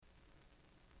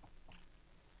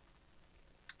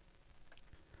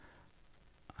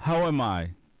How am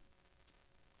I?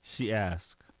 She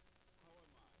asked.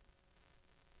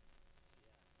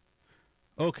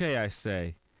 Okay, I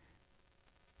say.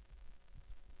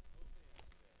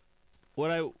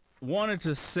 What I wanted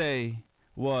to say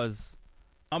was,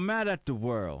 I'm mad at the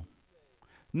world.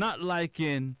 Not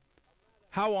liking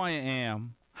how I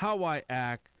am, how I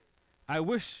act. I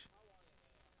wish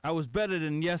I was better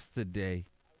than yesterday.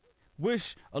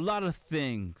 Wish a lot of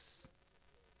things.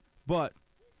 But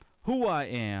who I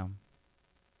am,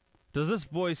 does this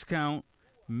voice count?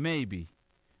 Maybe.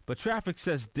 But traffic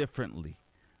says differently.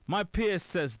 My peers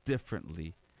says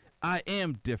differently. I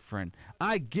am different.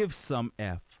 I give some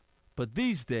F. But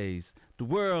these days, the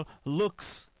world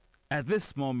looks at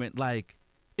this moment like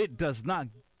it does not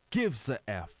gives a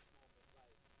F.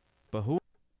 But who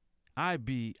I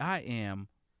am,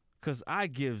 'cause I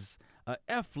gives a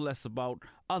F less about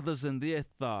others and their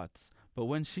thoughts. But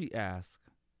when she asks,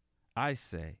 I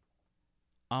say,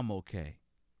 I'm okay.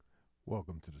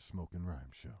 Welcome to the Smoking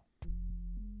Rhyme Show.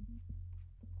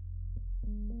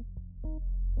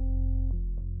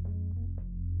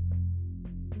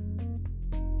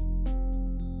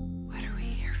 What are we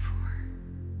here for?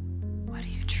 What do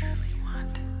you truly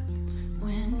want?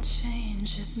 When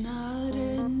change is not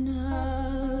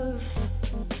enough,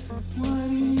 what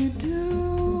do you do?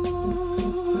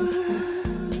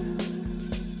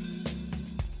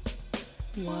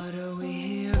 What are we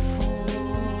here for?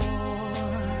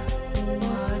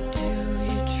 What do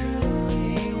you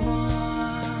truly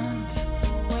want?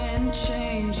 When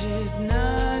change is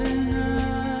not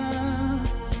enough,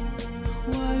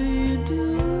 what do you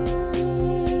do?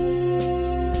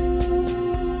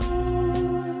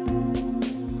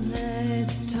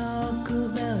 Let's talk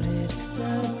about it,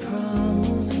 the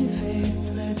problems we face.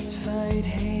 Let's fight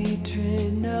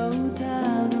hatred, no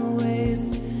time to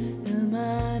waste. The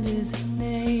mind is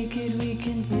naked, we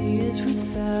can see it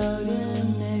without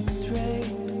an x-ray.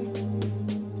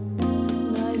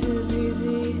 Life is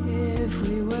easy if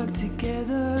we work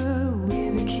together.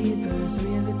 We're the keepers,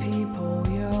 we're the people,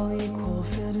 we're all equal,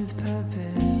 filled with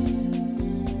purpose.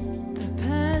 The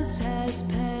past has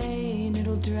pain,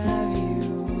 it'll drive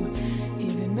you,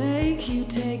 even make you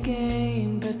take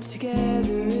aim. But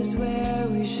together is where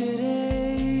we should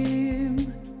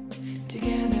aim.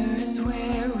 Together is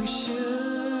where we should.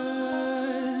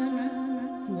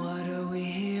 What are we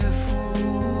here for?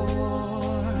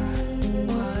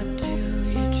 What do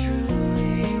you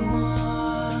truly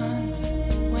want?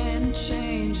 When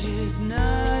change is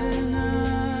not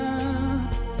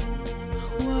enough,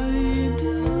 what do you do?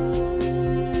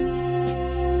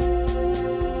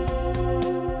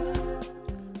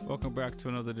 Welcome back to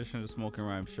another edition of the Smoking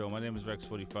Rhyme Show. My name is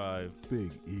Rex45.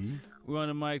 Big E, We're on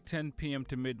the mic 10 p.m.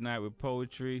 to midnight with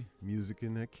poetry. music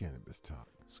and that cannabis talk.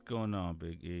 What's going on,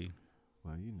 Big E?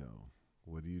 Well, you know,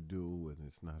 what do you do when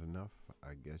it's not enough?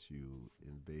 I guess you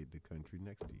invade the country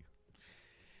next to you.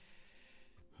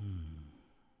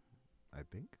 I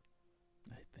think.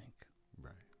 I think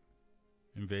Right.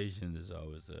 invasion is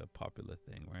always a popular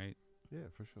thing, right? Yeah,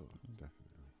 for sure. Definitely.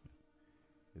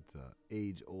 It's a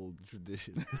age-old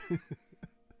tradition.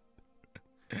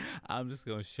 I'm just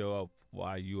gonna show up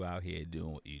while you out here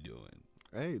doing what you doing.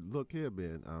 Hey, look here,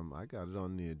 man. I got it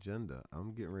on the agenda.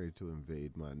 I'm getting ready to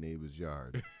invade my neighbor's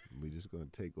yard. We're just going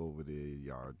to take over their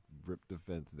yard, rip the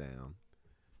fence down.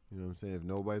 You know what I'm saying? If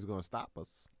nobody's going to stop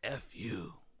us. F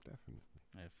you. Definitely.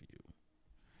 F you.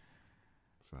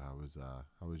 So how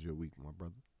was your week, my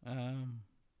brother?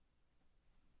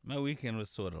 My weekend was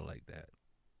sort of like that.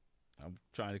 I'm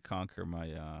trying to conquer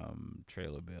my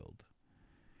trailer build,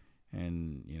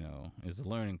 and you know, it's a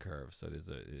learning curve. So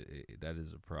that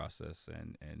is a process,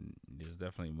 and there's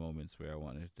definitely moments where I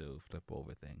wanted to flip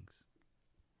over things.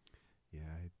 Yeah,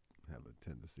 I have a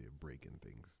tendency of breaking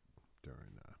things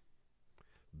during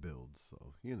builds.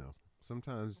 So, you know,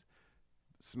 sometimes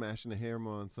smashing a hammer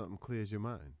on something clears your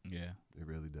mind. Yeah, It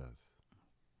really does.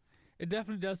 it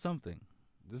definitely does something.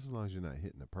 Just as long as you're not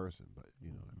hitting a person, but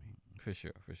you know what I mean. For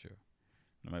sure.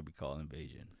 It might be called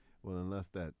invasion. Well, unless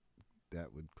that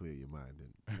would clear your mind,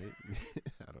 then maybe,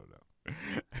 I don't know.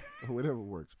 Whatever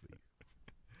works, please.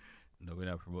 No, we're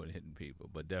not promoting hitting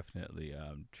people, but definitely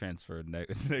transfer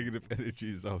negative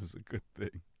energy is always a good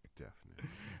thing. Definitely.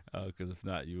 Because if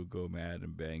not, you would go mad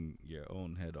and bang your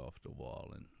own head off the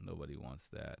wall, and nobody wants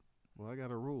that. Well, I got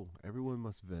a rule. Everyone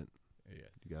must vent. Yes.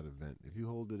 You got to vent. If you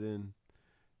hold it in,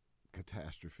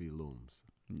 catastrophe looms.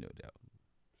 No doubt.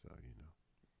 So, you know,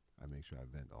 I make sure I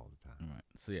vent all the time. All right.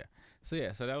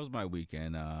 So that was my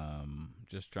weekend.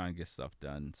 Just trying to get stuff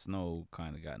done. Snow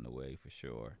kind of got in the way for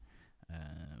sure.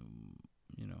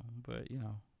 You know, but you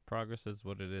know, progress is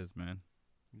what it is, man.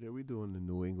 Yeah, we doing the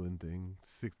New England thing.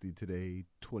 60 today,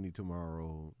 20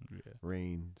 tomorrow. Yeah.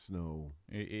 Rain, snow.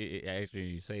 Actually,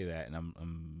 you say that, and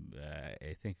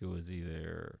I think it was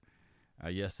either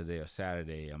yesterday or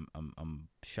Saturday. I'm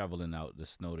shoveling out the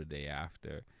snow the day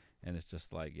after, and it's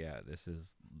just like, yeah, this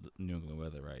is New England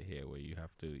weather right here, where you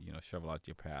have to, shovel out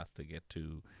your path to get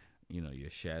to, your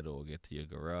shed or get to your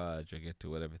garage or get to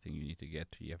whatever thing you need to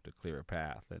get to. You have to clear a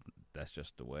path, and that's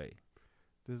just the way.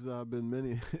 There's been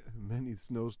many, many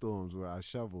snowstorms where I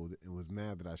shoveled and was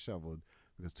mad that I shoveled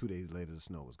because 2 days later the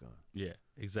snow was gone. Yeah,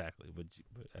 exactly. But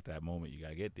at that moment, you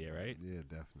gotta get there, right? Yeah,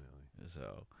 definitely.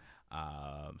 So,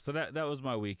 so that was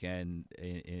my weekend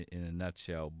in a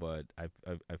nutshell. But I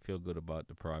feel good about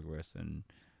the progress, and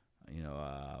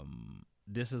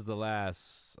this is the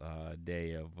last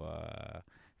day of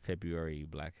February,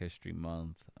 Black History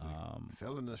Month.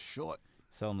 Selling us short.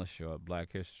 Selling us short.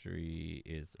 Black History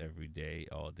is every day,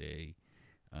 all day,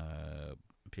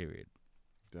 period.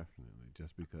 Definitely.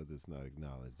 Just because it's not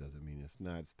acknowledged doesn't mean it's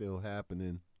not still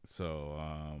happening. So,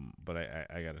 but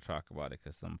I got to talk about it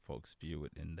because some folks view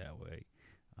it in that way,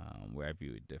 where I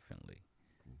view it differently.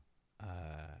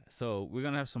 So we're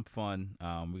going to have some fun.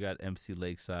 We got MC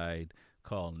Lakeside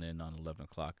calling in on 11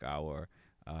 o'clock hour.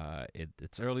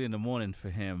 It's early in the morning for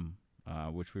him,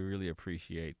 which we really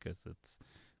appreciate because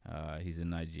he's in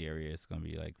Nigeria. It's going to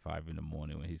be like 5 in the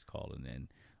morning when he's calling in.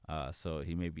 So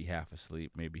he may be half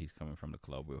asleep. Maybe he's coming from the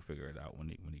club. We'll figure it out when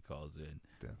he calls in.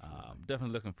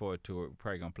 Definitely looking forward to it. We're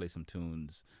probably going to play some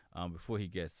tunes before he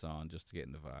gets on just to get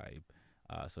in the vibe.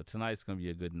 So tonight's going to be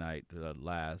a good night.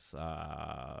 Last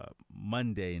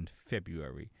Monday in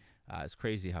February. It's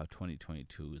crazy how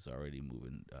 2022 is already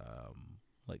moving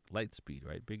like light speed,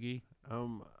 right, Big E?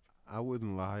 I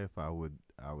wouldn't lie if I would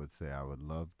say I would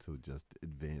love to just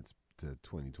advance to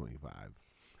 2025.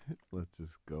 Let's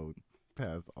just go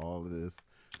past all of this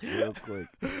real quick.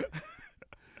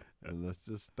 And let's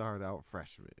just start out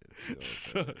freshman.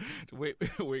 Wait me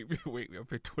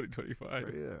up in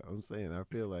 2025. Yeah, I'm saying I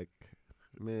feel like,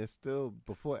 man, still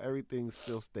before everything's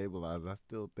still stabilized, I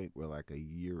still think we're like a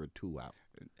year or two out.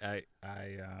 I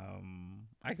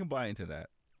can buy into that.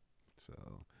 So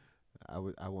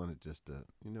I wanted just to,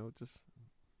 just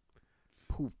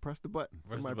poof, press the button.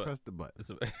 Somebody press the button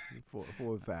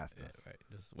for it faster. Yeah, right.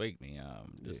 Just wake me.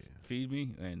 Feed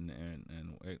me and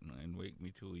wake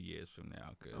me 2 years from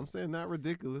now. Cause I'm saying not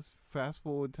ridiculous. Fast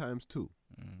forward times 2,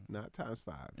 not times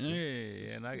 5.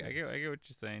 Yeah. And I get what you're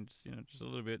saying. Just a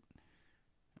little bit.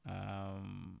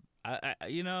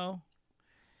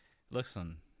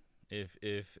 Listen, if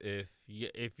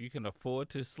you can afford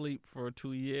to sleep for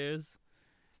 2 years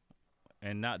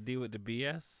and not deal with the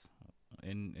BS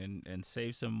and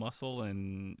save some muscle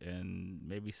and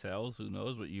maybe cells, who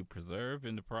knows what you preserve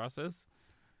in the process.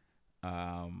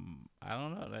 I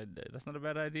don't know. That's not a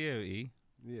bad idea, E.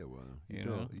 Yeah, well,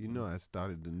 you know, I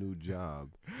started the new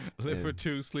job. Live for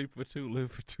 2, sleep for 2.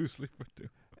 Live for 2, sleep for 2.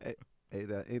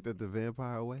 Ain't that the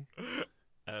vampire way?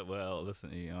 Well,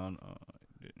 listen, E, I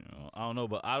don't know,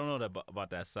 but I don't know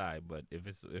about that side. But if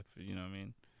you know what I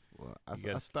mean. Well,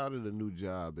 I started a new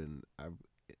job, and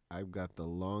I've got the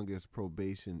longest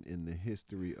probation in the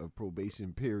history of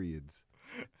probation periods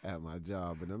at my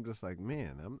job, and I'm just like,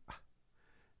 man,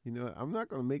 I'm not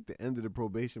going to make the end of the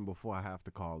probation before I have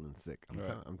to call in sick.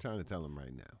 I'm trying to tell him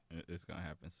right now. It's going to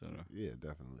happen sooner. Yeah,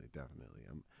 definitely.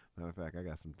 Matter of fact, I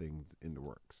got some things in the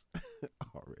works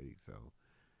already. So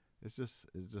it's just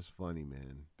funny,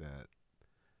 man, that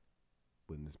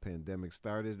when this pandemic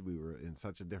started, we were in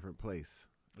such a different place.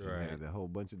 Right. We had a whole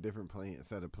bunch of different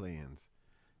set of plans.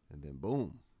 And then,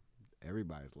 boom,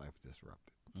 everybody's life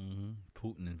disrupted. Mm-hmm.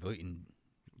 Putin invading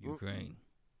Ukraine.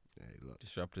 Hey, look.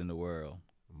 Disrupting the world.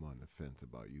 I'm on the fence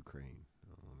about Ukraine.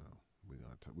 I don't know.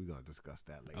 We're gonna discuss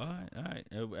that later. All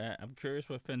right. I'm curious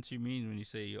what fence you mean when you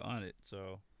say you're on it.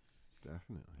 So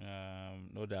definitely.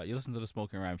 No doubt. You listen to the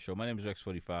Smoking Rhyme Show. My name is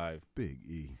Rex45. Big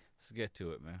E. Let's get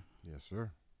to it, man. Yes,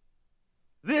 sir.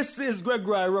 This is Greg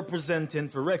Rye representing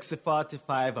for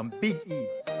Rexy45 and Big E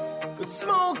with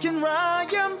Smoking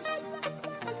Rhymes.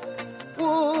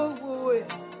 Whoa, yeah.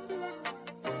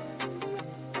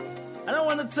 And I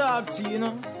want to talk to you,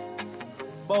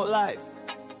 about life.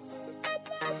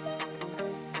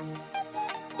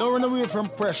 Don't run away from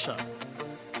pressure.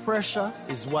 Pressure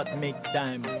is what makes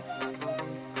diamonds.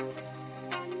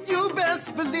 You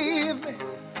best believe me.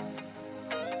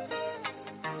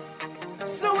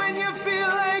 So when you feel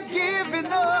like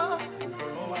giving up,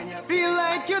 feel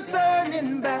like you're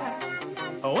turning back,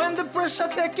 when the pressure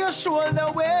take your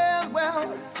shoulder,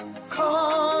 well,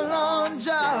 call on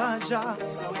Jah.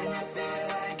 So when you feel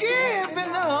like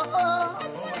giving up,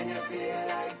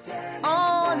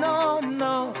 oh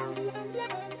no,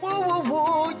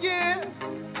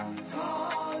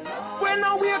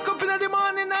 the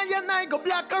morning and your night go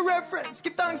black a reference.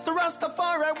 Give thanks to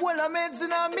Rastafari, well I'm meds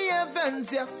in all me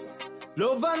events, yes.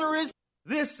 Love and respect.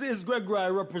 This is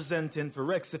Gregory representing for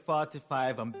Rexy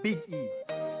 45 and Big E.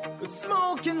 With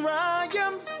smoking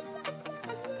rhymes.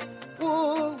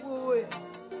 Whoa, whoa, yeah.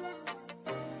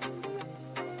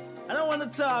 And I want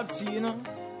to talk to you,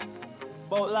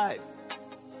 about life.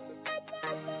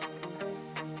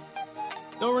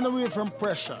 Don't run away from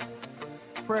pressure.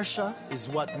 Pressure is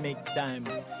what makes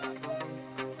diamonds.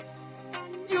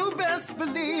 You best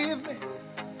believe me.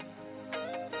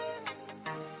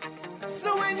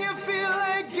 So when you feel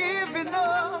like giving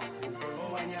up,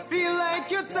 feel like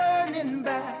you're turning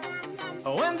back,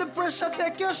 when the pressure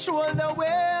take your shoulder,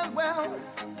 well,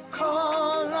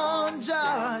 call on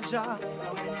Jah Jah.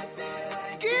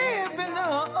 Giving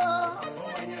up,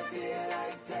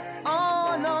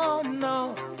 oh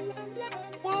no,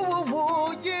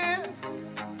 whoa, yeah.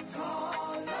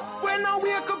 When I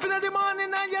wake up in the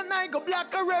morning and your night go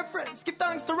black a reference. Give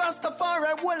thanks to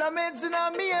Rastafari, well I'm meds in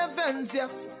all me events,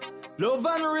 yes. Love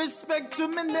and respect to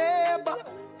my neighbor.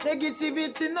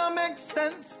 Negativity no make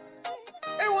sense.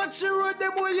 Hey, watch you road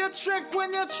them will you trick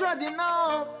when you're treading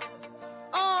on.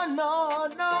 Oh no.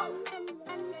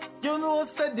 You know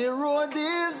said the road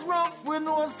is rough. We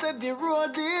know said the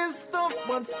road is tough,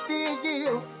 but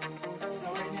still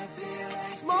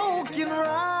smoking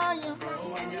rhymes.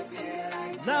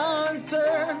 Don't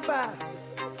turn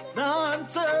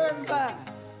back.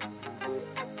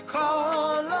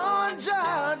 Call on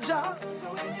Jah Jah.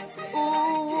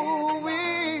 Ooh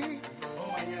wee.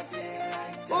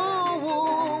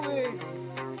 Ooh wee.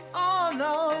 Oh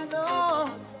no.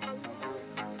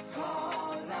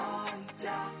 Call on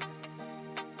Jah.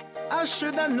 I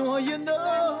shoulda know you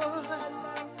know.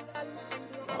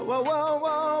 Whoa.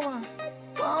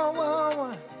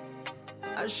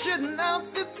 I shouldn't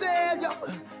have to tell you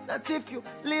that if you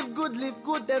live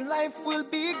good, then life will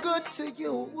be good to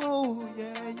you. Ooh,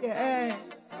 yeah.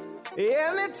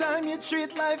 Anytime you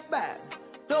treat life bad,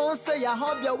 don't say I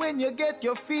hope you when you get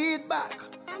your feedback.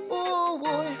 Ooh,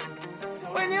 boy.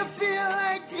 When you feel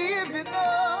like giving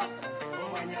up,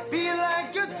 feel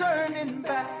like you're turning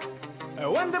back,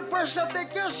 when the pressure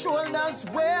take your shoulders,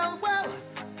 well,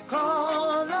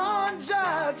 call on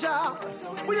Jah Jah.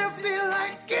 When you feel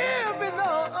like giving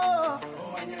up,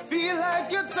 feel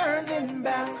like you're turning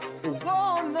back.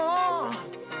 Oh no.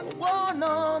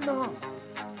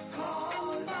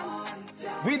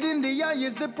 Within the eye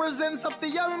is the presence of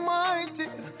the Almighty.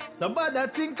 Nobody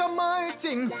think of my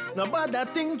thing. Nobody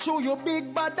think through you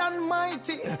big, bad and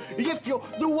mighty. If you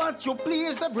do what you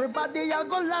please, everybody you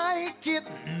go like it.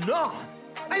 No.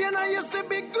 And you say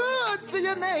be good to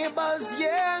your neighbors,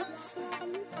 yes.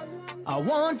 I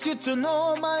want you to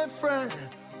know, my friend,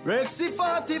 Rexy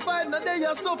 45, now they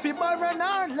are Sophie Barron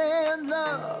Arlen,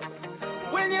 love.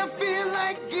 When you feel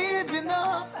like giving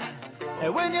up,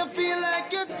 and when you feel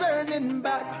like you're turning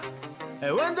back,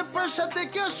 and when the pressure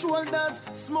take your shoulders,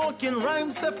 smoking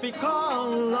rhymes if you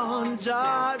call on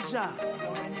Jah Jah.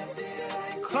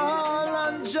 Call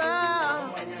on Jah.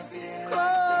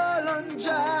 Call on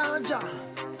Jah Jah.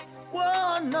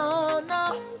 Whoa, no.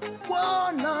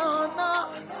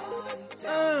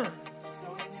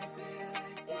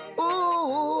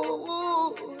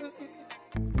 Ooh.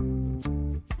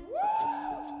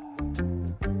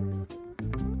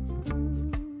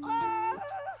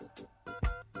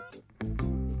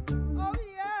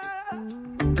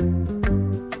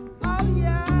 Oh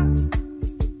yeah.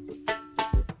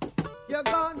 You're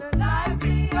gonna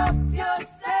liven up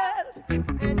yourself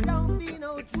and don't be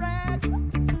no drag.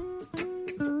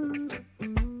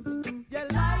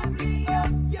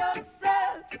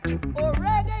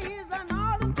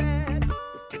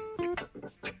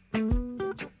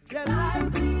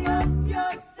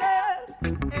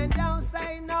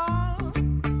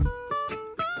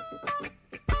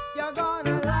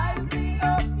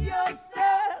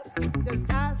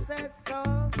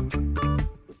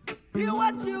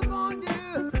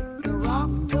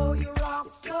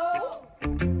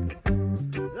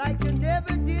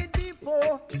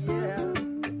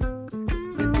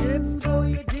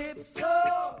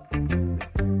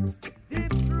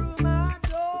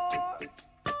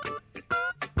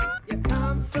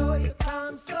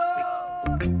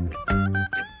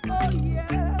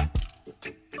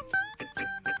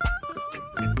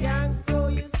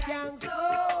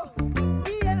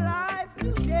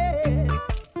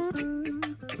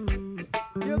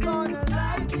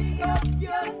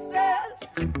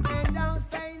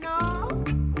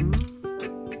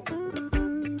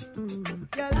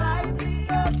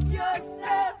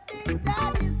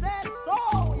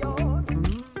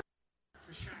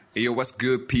 Hey yo, what's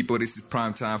good, people? This is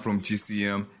Primetime from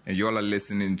GCM, and y'all are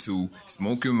listening to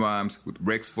Smoking Rhymes with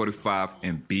Rex 45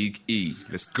 and Big E.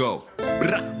 Let's go.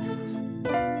 Brah.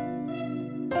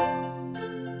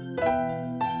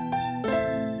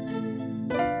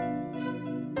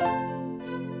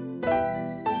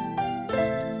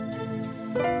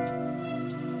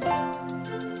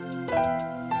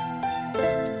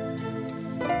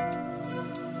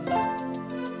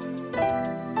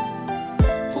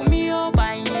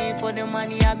 For the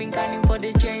money, I've been counting for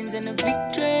the chains and the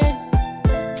victory.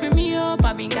 Free me up,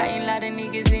 I've been getting a lot of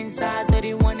niggas inside, so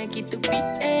they wanna keep the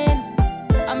beating.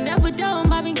 I'm never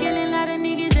done, I've been killing a lot of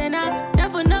niggas, and I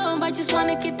never know, but just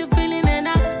wanna keep the feeling, and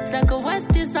it's like a West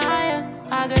desire.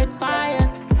 I got fire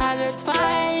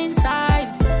inside.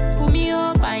 Put me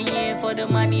up, I ain't here for the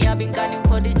money, I've been counting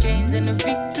for the chains and the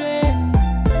victory.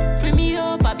 Free me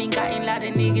up, I've been getting a lot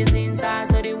of niggas inside,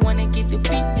 so they wanna keep the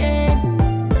beating.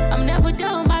 I'm never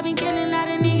done, I've been killing a lot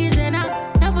of niggas, and I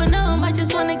never know, I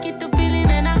just wanna get the feeling,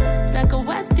 and it's like a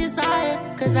West desire,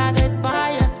 cause I got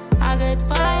fire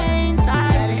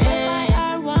inside.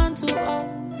 I want to,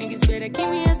 niggas better give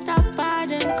me a stop, I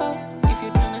then go. If you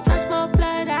don't touch my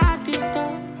blood, I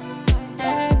discuss.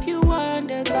 If you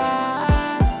wondered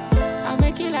why, I'm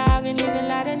a killer, I've been living a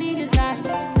lot of niggas' life.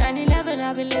 9/11,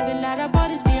 I've been living a lot of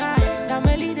bodies behind. I'm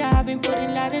a leader, I've been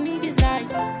putting a lot of niggas'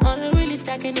 life. On the really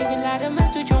stacking, even lot of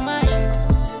mess with your mind.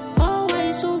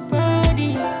 Always so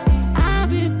pretty, I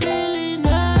be feeling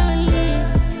early,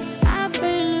 I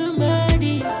feeling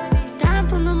ready. Time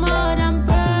from the mud, I'm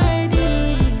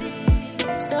birdie.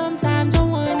 Sometimes I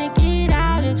wanna get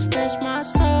out, express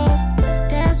myself.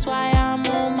 That's why I'm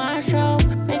on my show,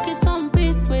 making some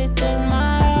beat within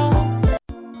my own.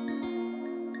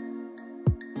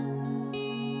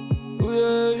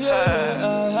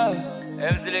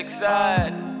 MC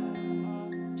Lakeside.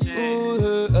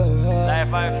 Shit.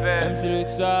 Life ain't fair. MC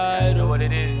Lakeside. Know what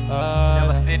it is.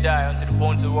 Never say die until the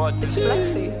bones are rot. It's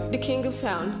Flexi, the king of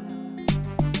sound.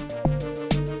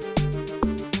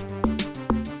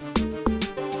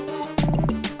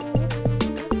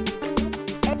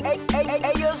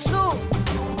 Hey, yo, Sue.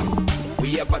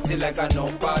 We a party like a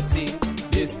no party.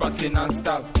 This party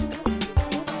non-stop.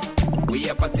 We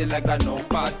a party like a no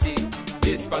party.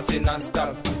 This party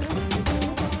non-stop.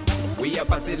 We a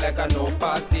party like a no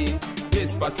party.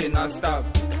 This party non-stop.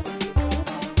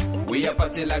 We a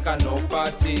party like a no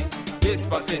party. This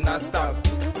party non-stop.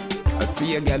 I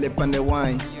see a gal up on the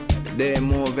wine. They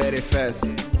move very fast.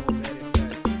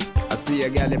 I see a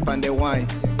gal up on the wine.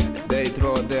 They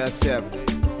throw their step.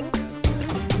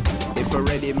 If I'm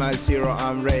ready, my zero,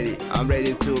 I'm ready. I'm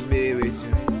ready to be with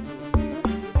you.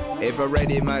 If I'm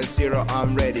ready, my zero,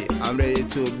 I'm ready. I'm ready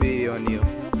to be on you.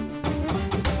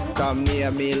 Come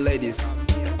near me, ladies.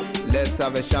 Let's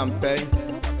have a champagne.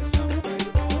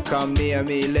 Come near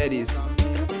me, ladies.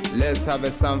 Let's have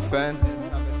a some fun.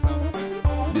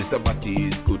 This party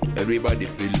is good. Everybody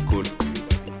feel good.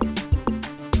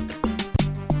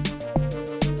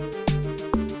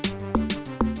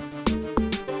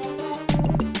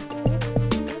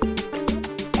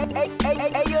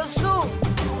 Hey, yo, Sue.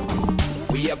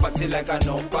 We a party like a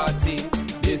no party.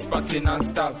 This party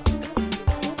non-stop.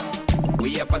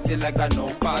 We a party like a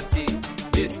no party.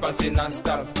 This party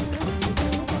non-stop.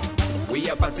 We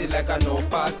a party like a no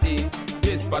party.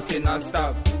 This party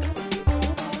non-stop.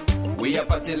 We a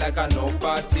party like a no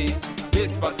party.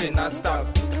 This party non-stop.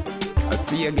 I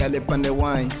see a gal up on the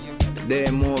wine. They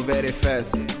move very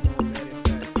fast.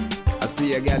 I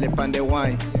see a gal up on the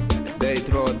wine. They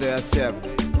throw their step.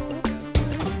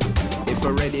 If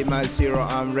I'm ready, my zero,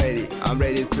 I'm ready. I'm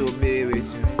ready to be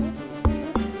with you.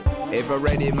 If I'm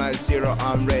ready, my zero,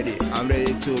 I'm ready. I'm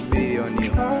ready to be on you.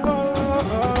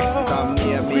 Come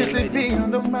near me, ladies.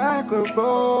 On the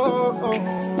microphone.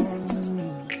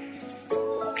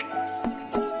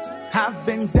 I've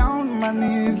been down on my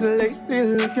knees lately,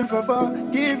 looking for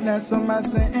forgiveness for my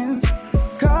sins.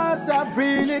 Cause I've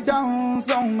really done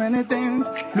so many things,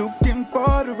 looking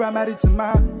for the remedy to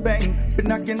my pain. Been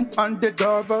knocking on the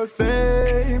door of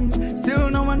fame, still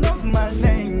no one knows my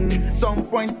name. Some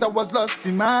point I was lost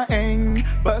in my aim,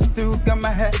 but still got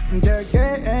my head in the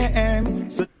game.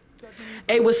 So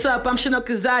hey, what's up? I'm Chinook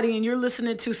Kazadi, and you're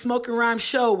listening to Smoking Rhyme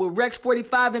Show with Rex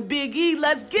 45 and Big E.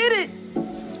 Let's get it!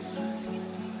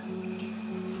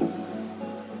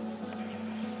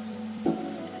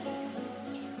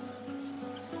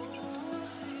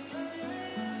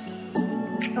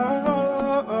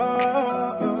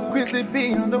 Chrissy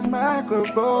B on the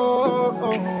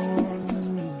microphone.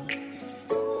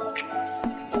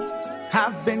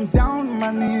 I've been down on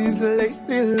my knees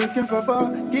lately, looking for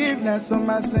forgiveness for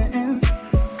my sins.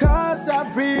 'Cause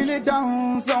I've really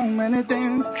done so many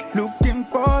things, looking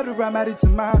for the remedy to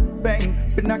my pain.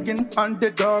 Been knocking on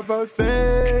the door of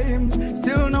fame,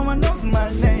 still no one knows my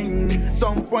name.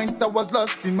 Some point I was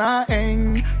lost in my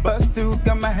aim, but still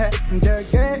got my head in the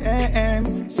game.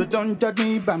 So don't judge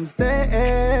me by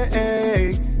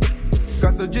mistakes.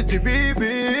 'Cause a GTB,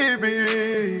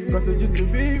 'cause a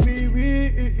GTB.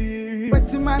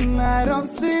 But man I don't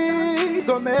see,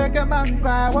 don't make a man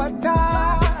cry. What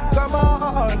time? Come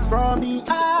on, from me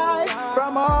eye,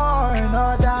 from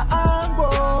another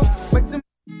angle. But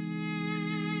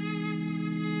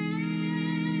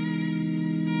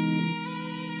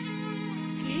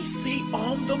TC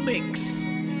on the mix.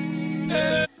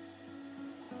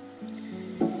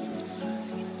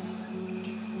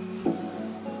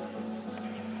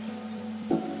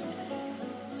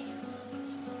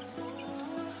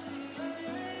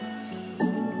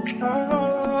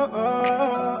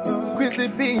 Chrissy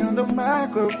B on the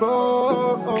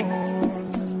microphone.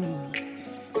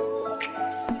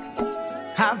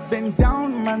 I've been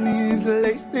down on my knees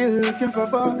lately, looking for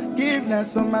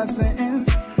forgiveness for my sins.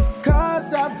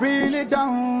 'Cause I've really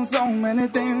done so many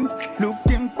things,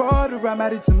 looking for the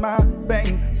remedy to my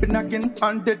pain. Been knocking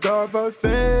on the door of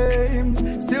fame,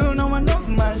 still no one knows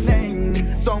my name.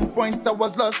 Some point I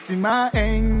was lost in my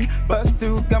aim, but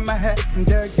still got my head in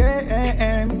the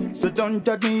game. So don't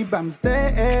judge me by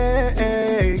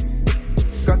mistakes.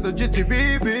 'Cause a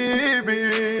GTB,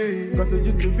 'cause a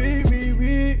GTB.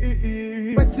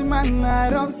 But man I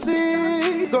don't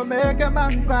see, don't make a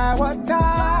man cry. What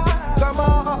time? Come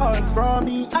on, from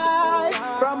me eye,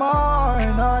 from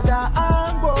another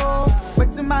angle.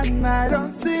 But man I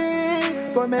don't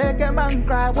see, don't make a man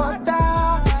cry. What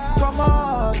time? Come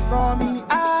on, from me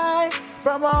eye,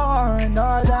 from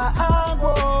another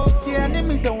angle. The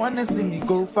enemies don't wanna see me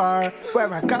go far,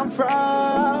 where I come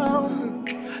from.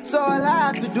 So all I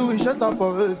have to do is shut up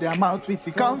all their mouth with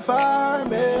the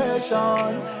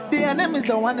confirmation. The enemies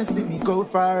don't wanna see me go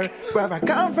far, where I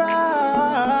come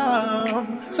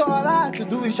from. So all I have to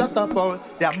do is shut up all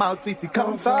their mouth with the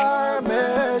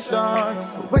confirmation.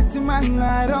 Waiting man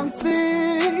I don't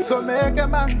see, don't make a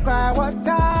man cry. What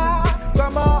time?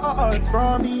 Come on,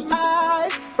 from me eye,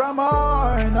 from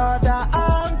another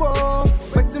angle.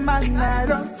 Waiting man I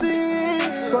don't see,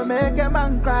 don't make a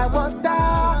man cry. What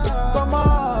time? Come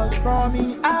on, from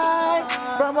me eye,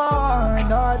 from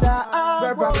another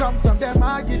angle. Where I come from, them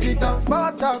I give it up.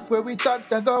 Small talk, where we talk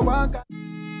to go on.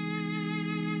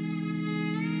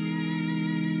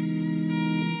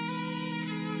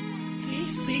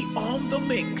 TC on the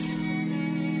mix.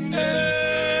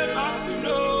 Hey,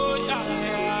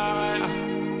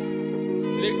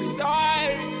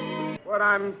 what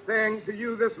I'm saying to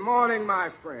you this morning, my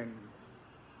friend,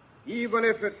 even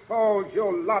if it falls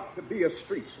your lot to be a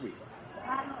street sweeper,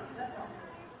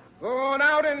 go on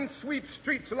out and sweep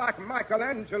streets like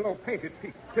Michelangelo painted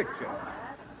pictures.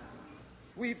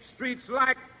 Sweep streets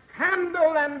like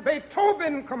Handel and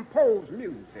Beethoven composed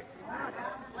music.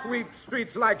 Sweep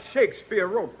streets like Shakespeare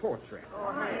wrote poetry.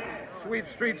 Sweep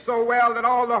streets so well that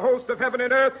all the host of heaven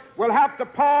and earth will have to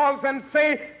pause and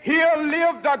say, here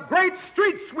lived a great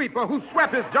street sweeper who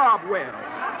swept his job well.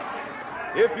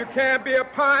 If you can't be a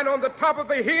pine on the top of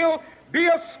the hill, be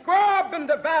a scrub in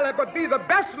the valley, but be the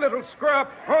best little scrub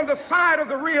on the side of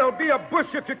the reel. Be a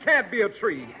bush if you can't be a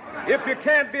tree. If you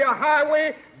can't be a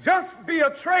highway, just be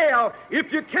a trail.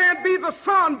 If you can't be the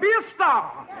sun, be a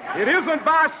star. It isn't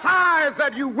by size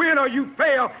that you win or you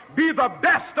fail. Be the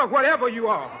best of whatever you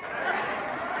are.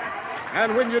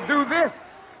 And when you do this,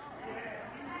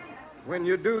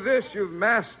 you've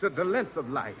mastered the length of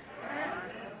life.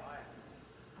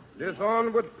 This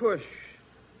onward push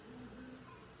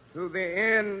to the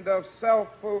end of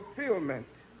self-fulfillment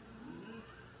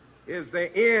is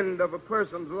the end of a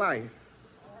person's life.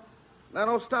 Now,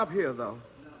 don't stop here, though.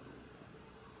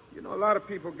 You know, a lot of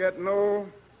people get no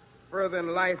further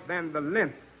in life than the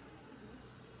length.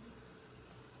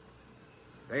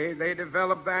 They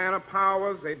develop their inner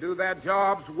powers. They do their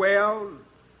jobs well.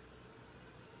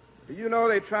 Do you know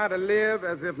they try to live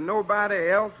as if nobody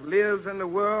else lives in the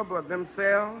world but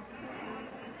themselves?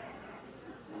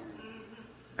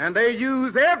 And they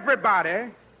use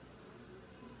everybody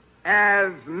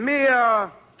as mere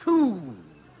tools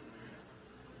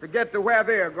to get to where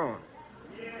they're going.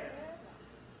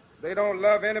 They don't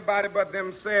love anybody but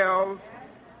themselves.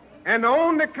 And the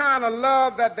only kind of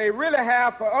love that they really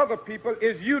have for other people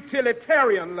is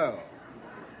utilitarian love.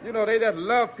 You know, they just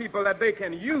love people that they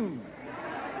can use.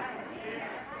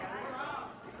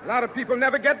 A lot of people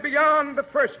never get beyond the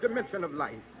first dimension of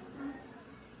life.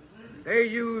 They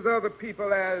use other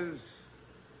people as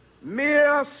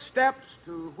mere steps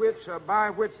to which or by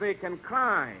which they can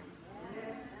climb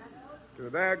to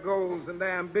their goals and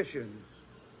their ambitions.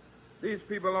 These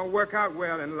people don't work out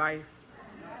well in life.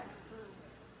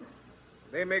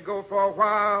 They may go for a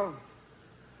while.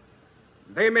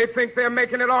 They may think they're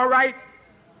making it all right.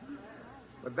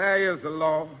 But there is a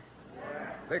law.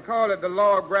 They call it the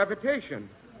law of gravitation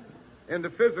in the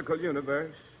physical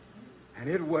universe. And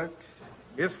it works.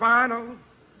 It's final.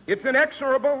 It's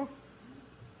inexorable.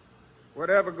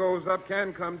 Whatever goes up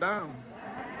can come down.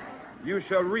 You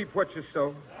shall reap what you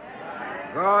sow.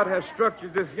 God has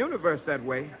structured this universe that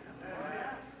way.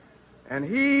 And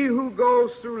he who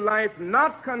goes through life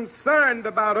not concerned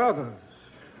about others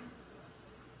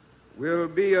will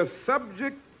be a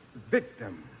subject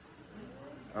victim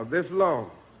of this law.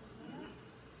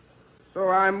 So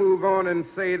I move on and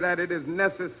say that it is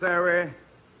necessary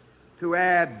to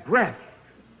add breath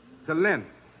to length.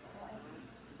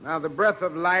 Now, the breath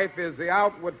of life is the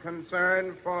outward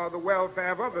concern for the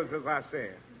welfare of others, as I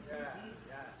said.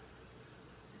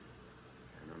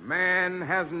 And a man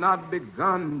has not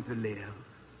begun to live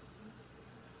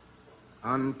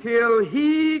until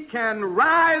he can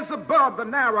rise above the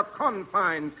narrow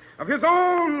confines of his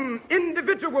own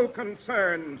individual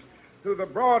concerns to the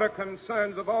broader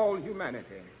concerns of all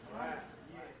humanity.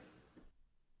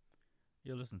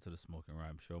 You're listening to the Smoking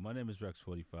Rhyme Show. My name is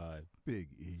Rex45. Big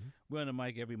E. We're on the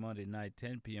mic every Monday night,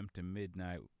 10 p.m. to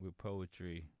midnight with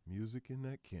poetry. Music and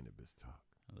that cannabis talk.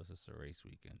 Unless it's a race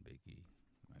weekend, Big E.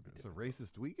 It's a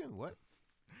racist weekend? What?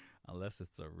 Unless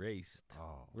it's a race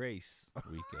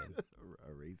weekend.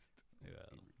 A raced.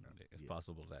 Yeah, it's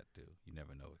possible that too. You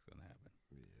never know what's going to happen.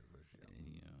 Yeah, for sure.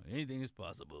 And, anything is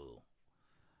possible.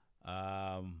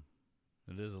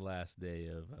 It is the last day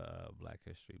of Black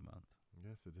History Month.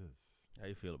 Yes, it is. How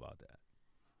you feel about that?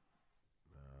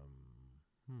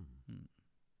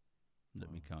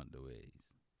 Let me count the ways.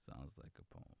 Sounds like a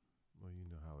poem. Well, you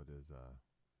know how it is.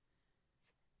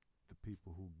 The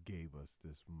people who gave us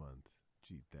this month,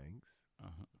 gee, thanks.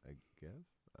 I guess.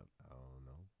 I don't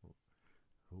know.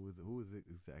 Who is it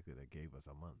exactly that gave us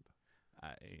a month?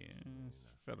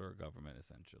 Federal government,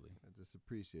 essentially. I just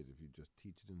appreciate if you just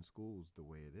teach it in schools the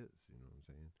way it is. You know what I'm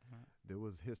saying? Right. There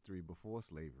was history before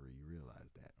slavery. You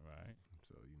realize that, right?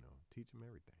 So teach them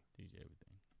everything. Teach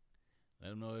everything.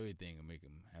 Let them know everything and make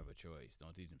them have a choice.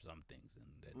 Don't teach them some things and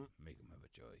then make them have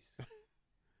a choice.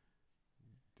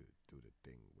 Do the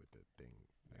thing with the thing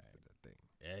next to the thing.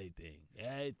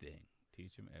 Everything.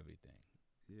 Teach them everything.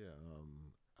 Yeah.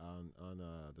 On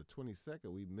the 22nd,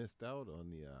 we missed out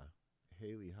on the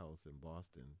Haley House in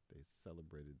Boston. They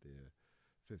celebrated their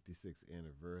 56th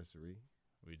anniversary.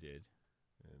 We did.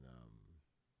 And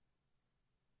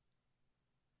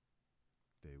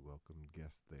they welcomed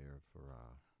guests there for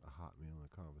a hot meal and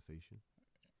a conversation.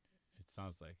 It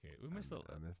sounds like it. We missed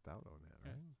I missed out on that,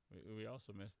 right? Yes. We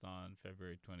also missed on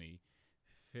February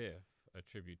 25th a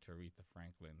tribute to Aretha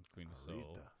Franklin, Queen of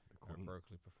Soul, at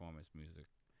Berkeley Performance Music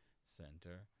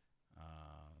Center.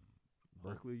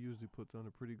 Berkeley usually puts on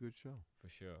a pretty good show. For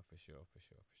sure.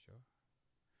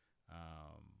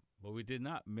 But we did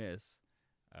not miss,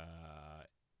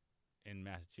 in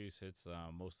Massachusetts,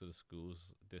 most of the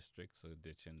schools, districts are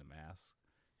ditching the mask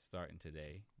starting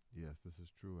today. Yes, this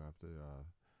is true. After,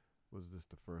 was this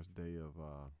the first day of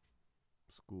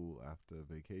school after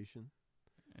vacation?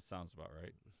 It sounds about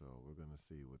right. So we're going to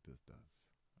see what this does.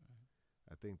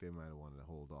 I think they might have wanted to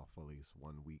hold off for at least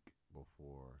 1 week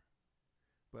before.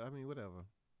 But, I mean, whatever.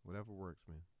 Whatever works,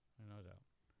 man. No doubt.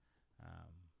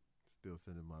 Still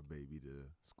sending my baby to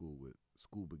school with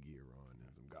scuba gear on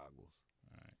and some goggles.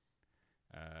 All right.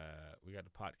 We got the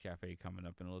Pot Cafe coming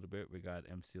up in a little bit. We got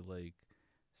MC Lake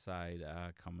Side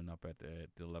coming up at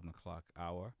the 11 o'clock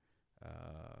hour.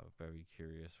 Very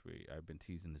curious. I've been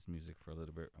teasing this music for a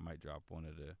little bit. I might drop one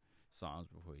of the songs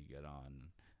before you get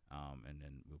on, and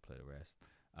then we'll play the rest.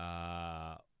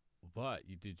 But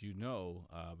did you know,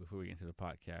 before we get into the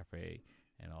Pot Cafe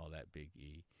and all that, Big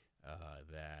E,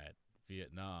 that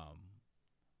Vietnam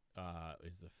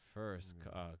is the first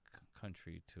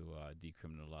country to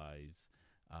decriminalize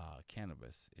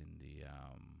cannabis in the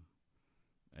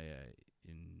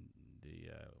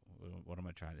what am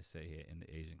I trying to say here, in the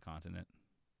Asian continent?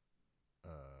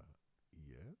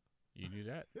 Yeah. You knew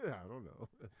that? Yeah, I don't know.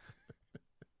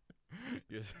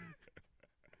 Yes.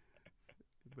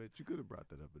 But you could have brought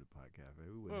that up in the Pot Cafe.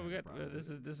 Well, we got this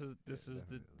is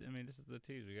the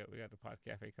tease. We got the Pot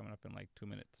Cafe coming up in like 2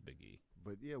 minutes, Big E.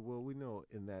 But yeah, well, we know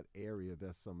in that area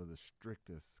that's some of the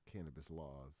strictest cannabis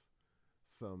laws.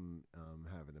 Some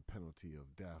having a penalty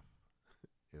of death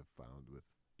if found with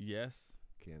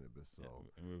cannabis. So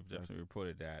we've definitely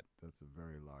reported that. That's a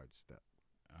very large step.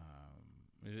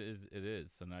 It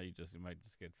is. So now you might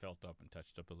just get felt up and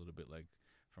touched up a little bit, like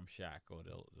from Shaq or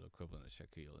the equivalent of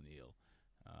Shaquille O'Neal,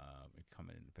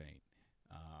 coming in the paint.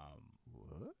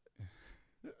 What?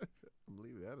 I'm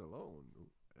leaving that alone.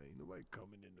 Ain't nobody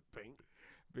coming in the paint.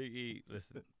 Big E,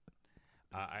 listen.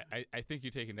 I think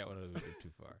you're taking that one a little bit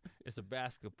too far. It's a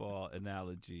basketball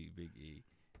analogy, Big E,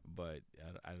 but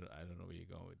I don't know where you're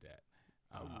going with that.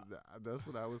 That's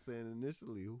what I was saying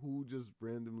initially. Who just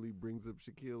randomly brings up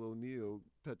Shaquille O'Neal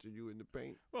touching you in the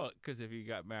paint? Well, because if you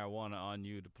got marijuana on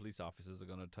you, the police officers are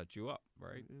going to touch you up,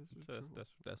 right? So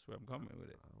that's where I'm coming with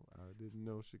it. I didn't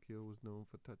know Shaquille was known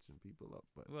for touching people up,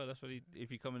 but well, that's what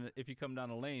if you come down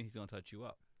the lane, he's going to touch you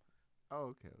up.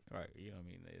 Oh, okay. Right. You know what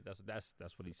I mean?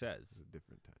 That's what he says. It's a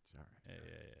different touch. All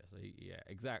right. Yeah.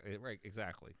 So exactly. Right.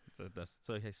 Exactly.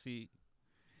 So I see.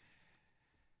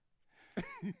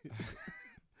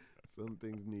 Some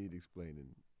things need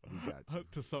explaining. We got you.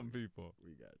 To some people.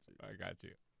 We got you. I got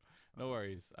you. No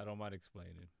worries. I don't mind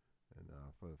explaining. And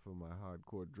for my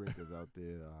hardcore drinkers out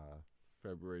there,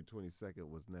 February 22nd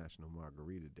was National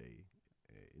Margarita Day.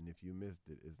 And if you missed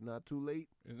it, it's not too late.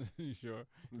 You sure?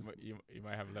 You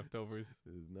might have leftovers.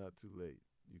 It's not too late.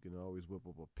 You can always whip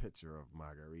up a pitcher of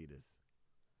margaritas.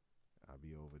 I'll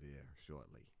be over there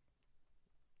shortly.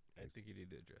 I think you need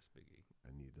to address Big E.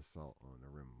 I need the salt on the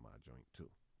rim of my joint, too.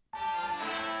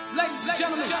 Ladies and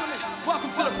gentlemen,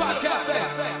 welcome to the podcast.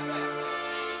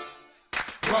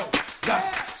 Roll,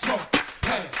 light, smoke,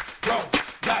 hands. Roll,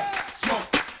 light,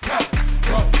 smoke, hands.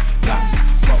 Roll, light,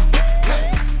 smoke,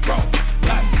 hands. Roll,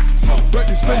 light, smoke. Break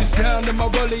the Spanish down to my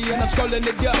rollie and I'm scrolling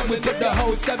it up. We put the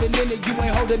whole 7 in it, you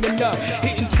ain't holding it up.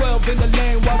 Hitting 12 in the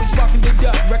lane while we sparking it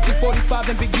up. Rexy 45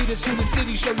 and Big E, the soon the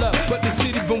city show up. But the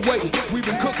city been waiting, we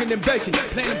been cooking and baking.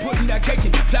 Planning, putting that cake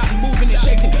in, plotting, moving and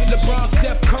shaking. LeBron,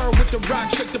 Steph Curry with the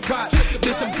rock, shake the pot.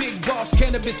 This some big boss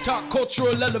cannabis talk,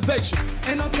 cultural elevation.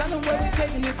 Ain't no telling where we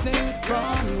taking this thing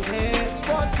from here. It's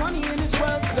 420 in this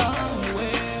world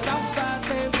somewhere. Outside,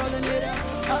 stay rolling it up.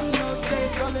 I know, stay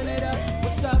rolling it up.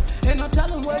 What's up? Ain't no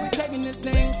telling where we taking this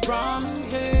thing from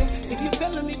here. If you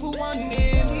feeling me, who want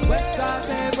me? West side,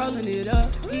 stay rolling it up.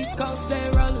 East Coast, stay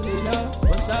rolling it up.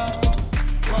 What's up?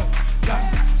 Roll,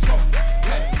 light, smoke,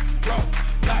 hands. Roll,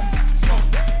 light,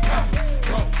 smoke, hands.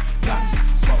 Roll, light,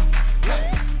 smoke,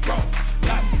 hands. Roll,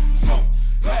 light, smoke,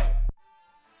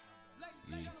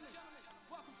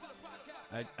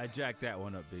 hands. I jacked that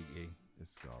one up, Big E.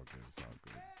 It's all good. It's all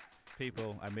good.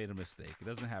 People, I made a mistake. It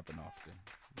doesn't happen often.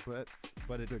 But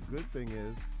the good thing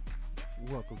is,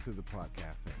 welcome to the Pod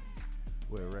Cafe,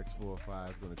 where Rex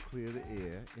 45 is going to clear the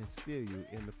air and steer you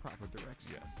in the proper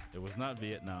direction. Yes. It was not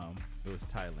Vietnam. It was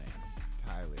Thailand.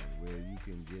 Thailand, where you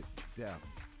can get death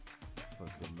for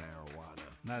some marijuana.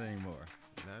 Not anymore.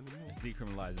 Not anymore. It's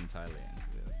decriminalized in Thailand.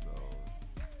 Yeah, so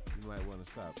you might want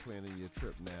to start planning your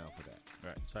trip now for that.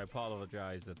 Right. So I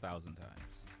apologize 1,000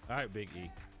 times. All right, Big E.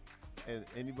 And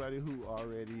anybody who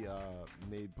already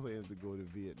made plans to go to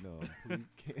Vietnam, please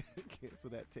cancel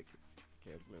that ticket.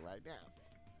 Cancel it right now.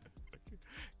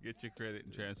 Get your credit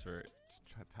and transfer it.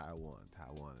 Taiwan.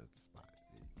 Taiwan is the spot.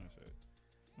 That's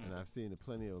right. And I've seen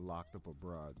plenty of locked up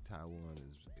abroad. Taiwan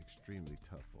is extremely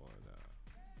tough on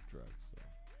drugs. So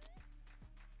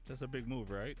that's a big move,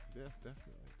 right? Yes,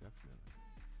 definitely.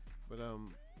 But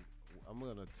I'm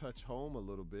gonna touch home a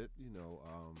little bit.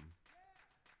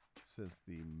 Since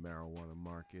the marijuana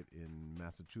market in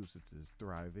Massachusetts is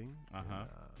thriving,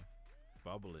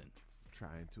 bubbling,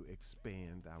 trying to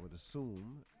expand, I would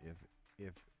assume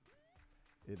if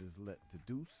it is let to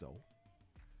do so.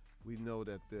 We know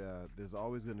that there's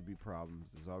always going to be problems.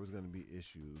 There's always going to be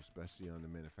issues, especially on the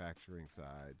manufacturing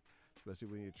side, especially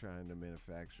when you're trying to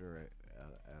manufacture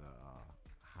at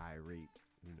a high rate,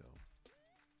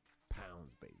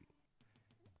 pounds, baby,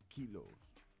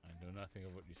 kilos. I know nothing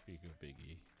of what you speak of, Big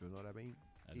E. Do you know what I mean?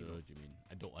 I don't know what you mean.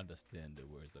 I don't understand the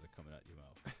words that are coming out your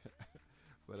mouth.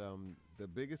 But the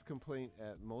biggest complaint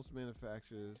at most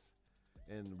manufacturers,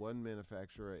 and one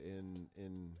manufacturer in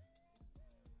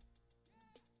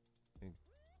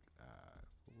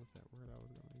what was that word I was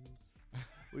going to use?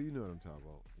 Well, you know what I'm talking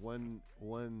about.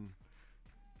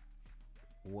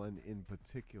 One in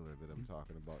particular that I'm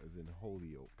talking about is in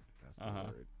Holyoke. That's the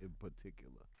word, in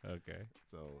particular. Okay.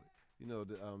 So,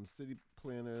 the city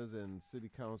planners and city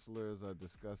councilors are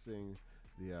discussing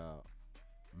the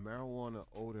marijuana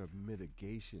odor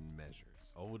mitigation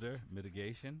measures. Odor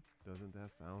mitigation? Doesn't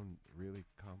that sound really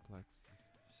complex?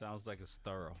 Sounds like it's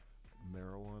thorough.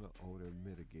 Marijuana odor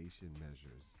mitigation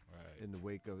measures.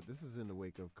 Right. This is in the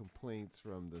wake of complaints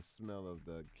from the smell of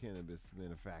the cannabis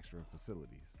manufacturing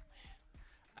facilities.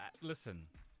 Listen,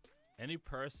 any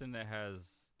person that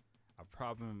has a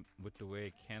problem with the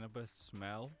way cannabis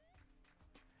smell,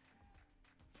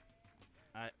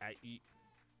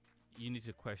 you need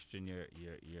to question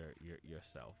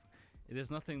yourself. It is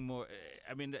nothing more.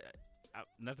 I mean,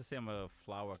 not to say I'm a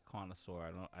flower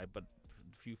connoisseur. But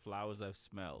the few flowers I've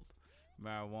smelled,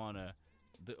 marijuana,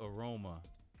 the aroma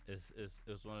is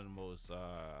one of the most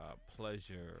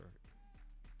pleasure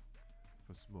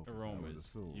for smoking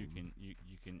aromas you can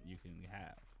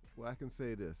have. Well, I can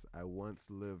say this: I once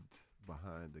lived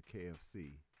behind the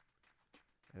KFC,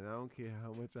 and I don't care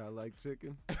how much I like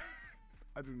chicken.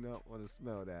 I do not want to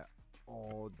smell that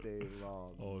all day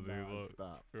long,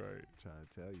 non-stop. Right. I'm trying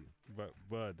to tell you. But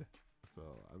bud. So,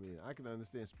 I mean, I can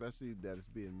understand, especially that it's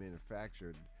being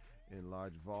manufactured in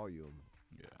large volume.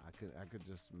 Yeah. I could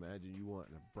just imagine you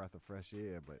wanting a breath of fresh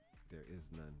air, but there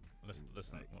is none.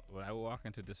 Listen, when I walk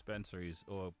into dispensaries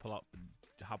or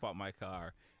hop out my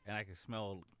car, and I can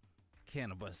smell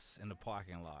cannabis in the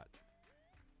parking lot,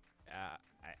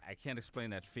 I can't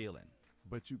explain that feeling.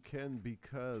 But you can,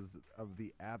 because of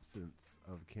the absence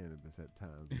of cannabis at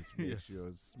times, which makes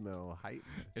your smell heightened.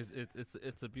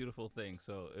 It's a beautiful thing.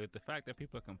 So the fact that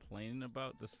people are complaining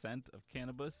about the scent of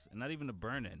cannabis and not even the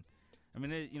burning, I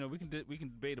mean, we can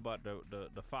debate about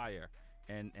the fire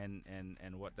and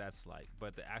what that's like,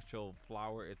 but the actual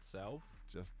flower itself,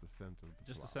 just the scent of the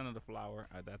just flower. the scent of the flower,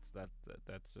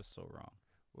 that's just so wrong.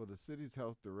 Well, the city's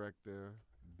health director,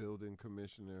 building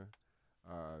commissioner,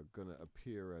 are going to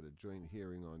appear at a joint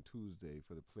hearing on Tuesday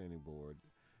for the planning board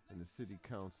and the city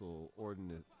council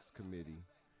ordinance committee,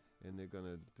 and they're going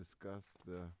to discuss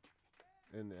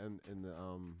and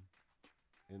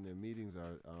their meetings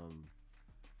are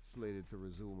slated to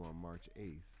resume on March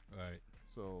 8th. Right.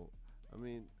 So, I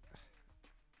mean,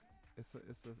 it's a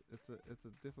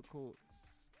difficult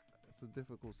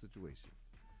situation.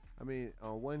 I mean,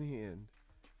 on one hand,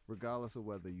 regardless of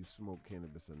whether you smoke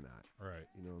cannabis or not. Right.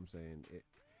 You know what I'm saying?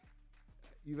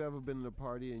 You've ever been in a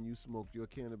party and you smoked your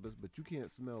cannabis, but you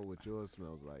can't smell what yours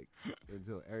smells like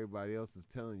until everybody else is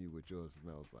telling you what yours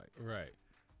smells like. Right.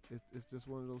 It's just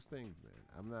one of those things, man.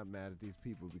 I'm not mad at these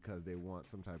people because they want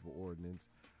some type of ordinance.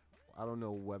 I don't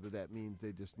know whether that means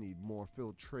they just need more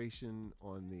filtration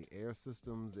on the air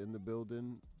systems in the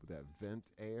building that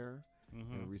vent air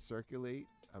and recirculate.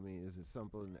 I mean, is it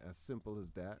as simple as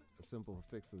that, a simple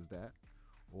fix as that?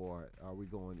 Or are we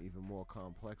going even more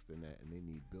complex than that and they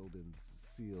need buildings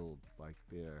sealed like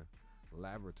they're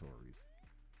laboratories?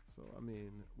 So, I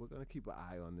mean, we're going to keep an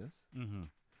eye on this. Mm-hmm.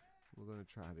 We're going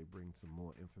to try to bring some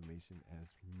more information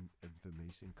as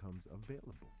information comes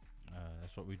available.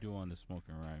 That's what we do on the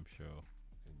Smoking Rhyme Show.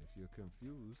 And if you're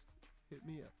confused, hit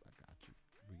me up. I got you.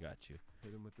 We got you.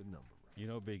 Hit him with the number. Right? You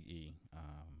know, Big E,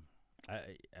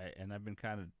 and I've been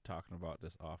kind of talking about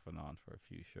this off and on for a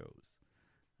few shows.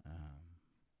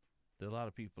 There are a lot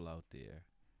of people out there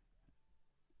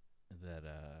that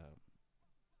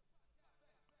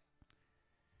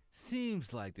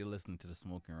seems like they're listening to the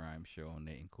Smoking Rhyme Show and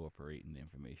they're incorporating the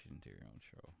information into your own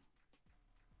show.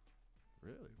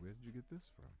 Really? Where did you get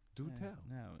this from? Do tell.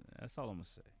 No, that's all I'm gonna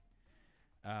say.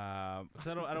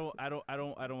 So I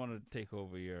don't want to take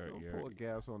over your. Don't pour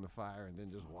gas on the fire and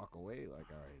then just walk away like,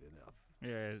 all right, enough.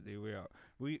 Yeah, we are.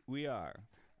 We are,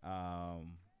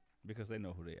 because they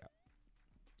know who they are.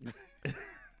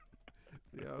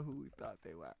 They are who we thought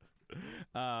they were.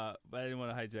 But I didn't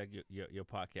want to hijack your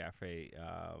pot cafe.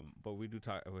 But we have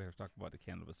to talk about the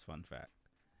cannabis fun fact.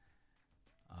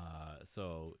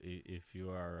 So if you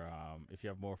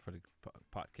have more for the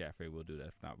pot cafe, we'll do that.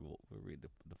 If not, we'll read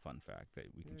the fun fact that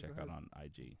we can check out on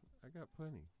IG. I got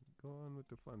plenty. Go on with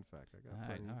the fun fact. I got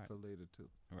plenty for later too.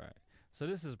 Right. So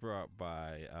this is brought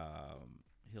by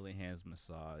Healing Hands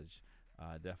Massage.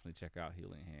 Definitely check out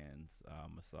Healing Hands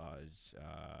Massage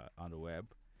on the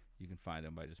web. You can find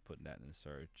them by just putting that in the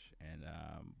search and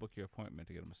book your appointment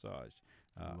to get a massage.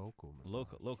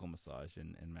 Local massage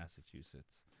in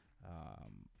Massachusetts.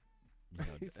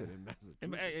 He said in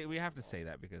Massachusetts. We have to say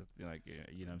that because you know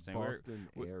what I'm saying. Boston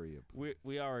area.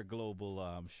 We are a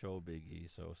global show, Biggie.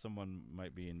 So someone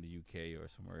might be in the UK or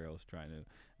somewhere else trying to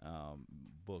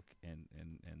book, and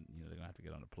they're gonna have to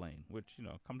get on a plane. Which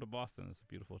come to Boston. It's a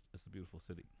beautiful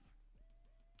city.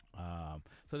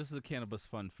 So this is a cannabis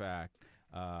fun fact.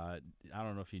 I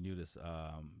don't know if you knew this,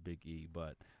 Big E,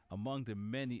 but among the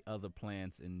many other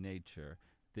plants in nature,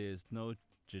 there's no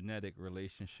genetic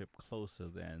relationship closer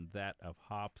than that of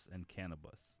hops and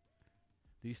cannabis.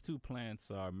 These two plants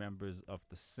are members of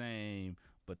the same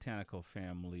botanical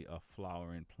family of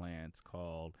flowering plants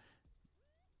called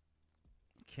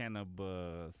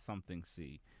Cannabis something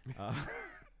C.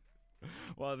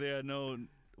 While there are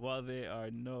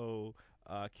no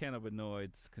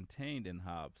cannabinoids contained in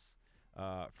hops,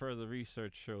 further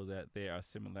research show that there are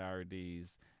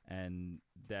similarities, and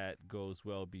that goes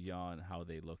well beyond how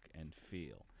they look and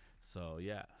feel. So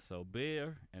yeah, so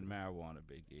beer and marijuana,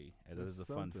 Big E. And that is a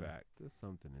fun fact. There's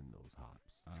something in those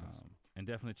hops. And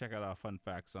definitely check out our fun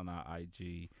facts on our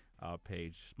IG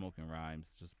page, Smoking Rhymes.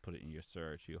 Just put it in your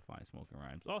search. You'll find Smoking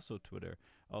Rhymes. Also Twitter,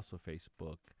 also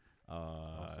Facebook.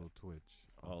 Also Twitch.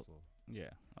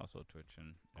 Also Twitch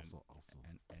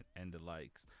and the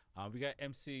likes. We got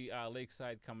MC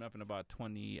Lakeside coming up in about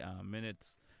 20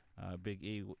 minutes. Big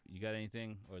E, you got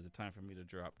anything, or is it time for me to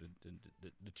drop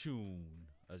the tune,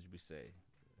 as we say?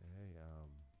 Hey,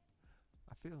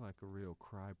 I feel like a real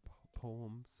cry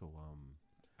poem, so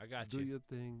I got do you. Do your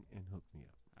thing and hook me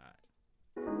up.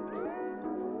 All right.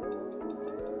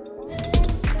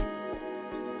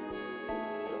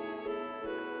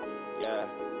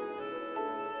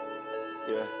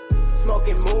 Yeah.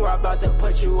 Smoking moon, I'm about to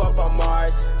put you up on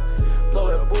Mars. Blow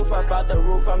the booth up out the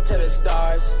roof, I'm to the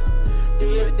stars. Do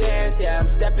your dance, yeah, I'm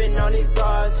stepping on these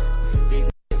bras. These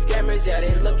scammers, yeah,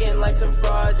 they looking like some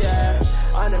frauds, yeah.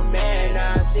 I'm the man,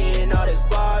 I'm seeing all this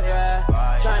bar, yeah.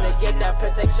 Trying to get that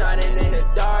Patek shining in the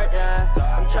dark, yeah.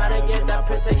 I'm trying to get that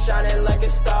Patek shining like a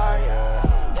star,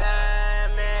 yeah,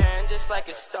 man, just like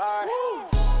a star.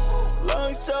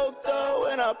 Lungs choked up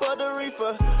when I bought the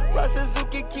reefer. Ride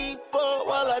Suzuki keep up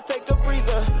while I take a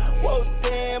breather. Whoa,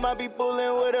 damn, I be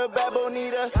bullin' with a bad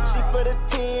bonita. She for the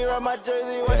team, ride my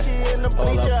jersey while she in the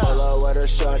bleacher. Pull up with her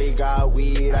shorty, got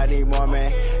weed, I need more,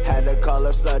 man. Had to call her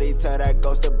slutty, tell that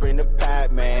ghost to bring the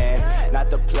pat, man.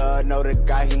 Not the plug, know the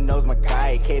guy, he knows my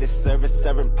guy. Cater service,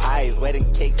 serving pies,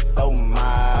 wedding cake so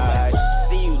much.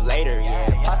 See you later,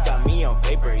 yeah. Pops got me on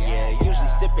paper, yeah. Usually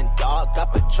sipping dog,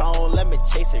 got Patron, lemon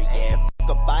chaser, yeah.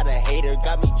 Fuck about a hater,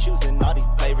 got me choosing all these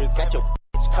flavors. Got your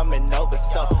bitch coming over,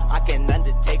 so I can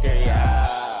undertake her,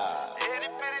 yeah. Itty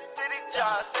bitty titty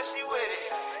jaw, said she with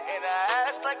it. And I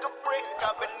ass like a brick,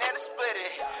 got banana split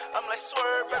it. I'm like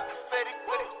swerve at the Fetty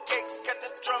with the cakes. Got the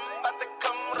drum, about to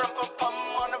come, rum pum pum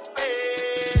on the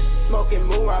bed. Smoking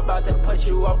moon, I'm about to put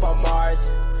you up on Mars.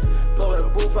 Blow the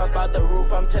booth up out the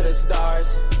roof, I'm to the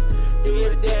stars. Do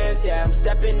your dance, yeah, I'm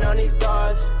stepping on these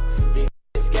bars. These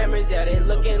scammers, yeah, they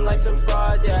looking like some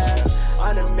frauds, yeah.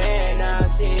 I'm the man, now I'm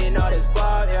seeing all this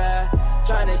bar, yeah.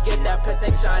 Trying to get that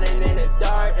Patek shining in the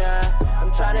dark, yeah.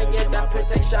 I'm trying to get that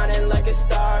Patek shining like a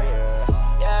star,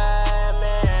 yeah,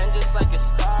 man, just like a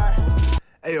star.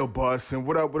 Ayo, Boston,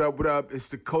 what up, what up, what up? It's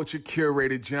the culture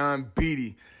curator, John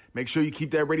Beatty. Make sure you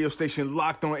keep that radio station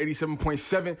locked on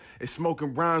 87.7. It's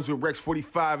Smoking Rhymes with Rex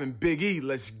 45 and Big E.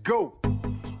 Let's go.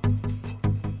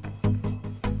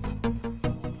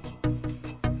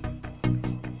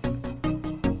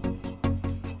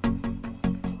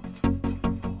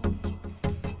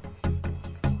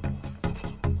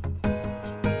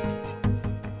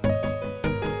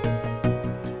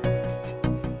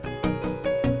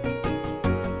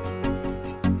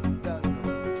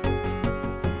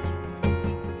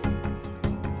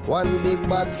 One big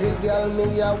bottle, girl,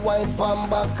 me a wine pan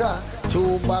baka.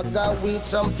 2 bag of weed,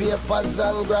 some papers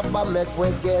and grab a make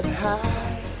we get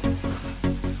high.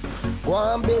 Go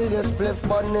and build your spliff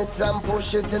bonnet and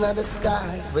push it into the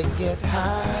sky. We get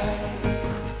high.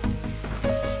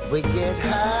 We get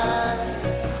high.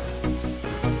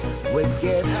 We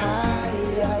get high,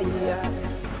 yeah, yeah.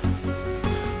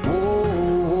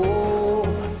 Whoa,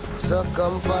 so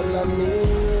come follow me.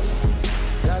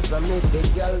 Cause I make the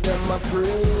girl them a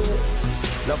pray.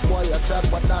 No boy a chat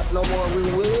but that no worry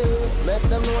way. Make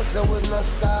them know so we no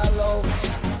stall out.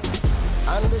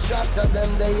 And the shot of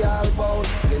them they all bout.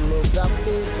 Guineas a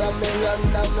beat a me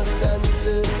under my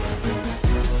senses.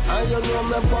 And you know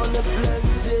me bunny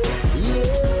plenty.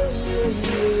 Yeah, yeah,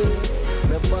 yeah.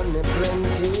 Me bunny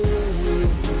plenty,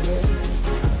 yeah.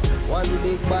 One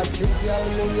big body girl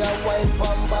me a wine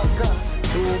pan baka.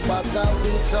 2 bag of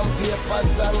weed, some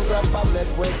papers and grab a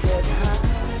make we get high.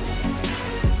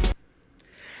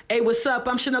 Hey, what's up?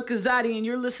 I'm Chinook Kazadi, and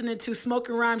you're listening to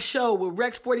Smoking Rhyme Show with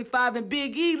Rex 45 and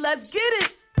Big E. Let's get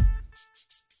it!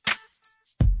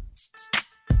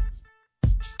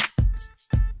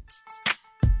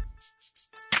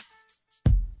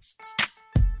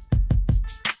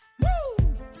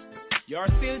 Woo! You're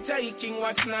still taking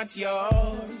what's not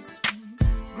yours.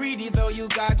 Greedy though you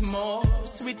got more.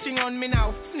 Switching on me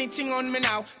now, snitching on me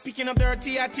now. Picking up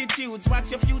dirty attitudes.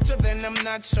 What's your future then? I'm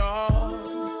not sure.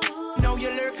 Now you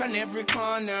lurk on every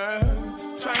corner,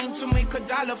 trying to make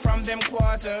 $1 from them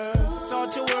quarters.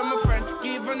 Thought you were my friend,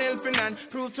 give an helping hand.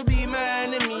 Prove to be my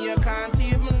enemy, I can't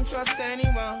even trust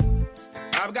anyone.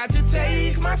 I've got to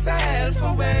take myself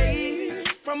away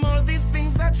from all these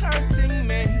things that's hurting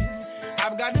me.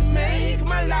 I've got to make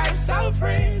my life so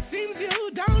free. Seems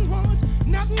you don't want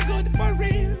nothing good for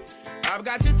real. I've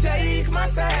got to take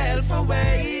myself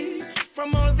away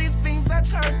from all these things that's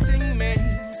hurting me.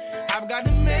 I've got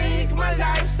to make my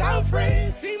life so free.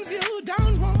 Seems you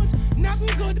don't want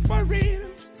nothing good for real.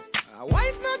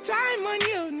 Waste no time on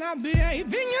you, not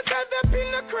behaving yourself up in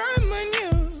a crime on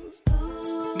you.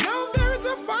 Now there's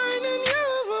a fine in you.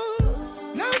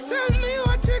 Now tell me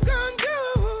what you gonna do.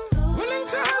 Willing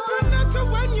to help and not to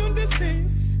want you to see.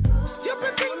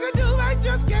 Stupid things I do, I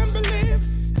just can't believe.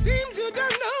 Seems you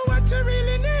don't know what you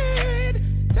really need.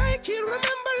 Take it,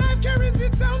 remember life carries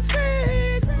its own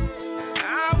speed.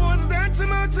 I was there to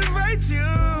motivate you.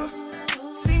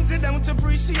 Seems you don't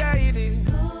appreciate it.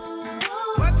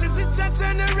 What is it that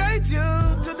generate you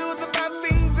to do the bad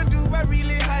things I do? I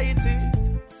really hate it.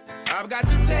 I've got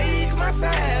to take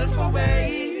myself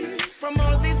away from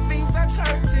all these things that's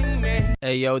hurting me.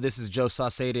 Hey yo, this is Joe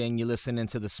Sauceda and you're listening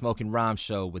to the Smoking Rhyme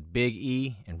Show with Big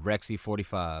E and Rexy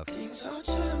 45. Things are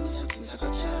changing, things are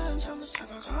gonna change. I'm a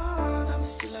sucker god, I'm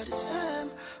still the same.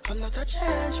 I'm not a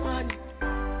change man.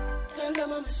 Tell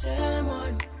them I'm the same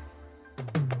one.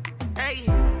 Hey.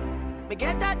 Me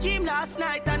get that dream last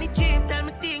night and the dream tell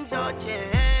me things all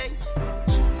change.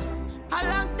 A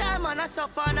long time and I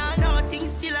suffer and I know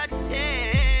things still are the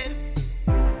same.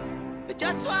 But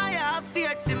just why I have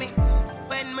feared for me.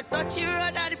 When me touch the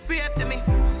road I pray for me.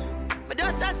 But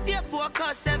just I stay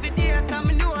focused every day cause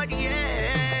me know the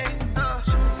end.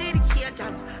 See the change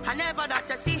and I never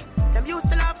that I see. Them used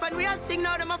to laugh and real sing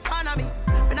now them a fan of me.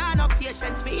 When I no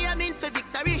patience me aiming for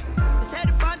victory. Me say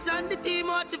the fans and the team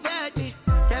motivate me.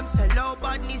 Them say low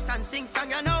badness and sing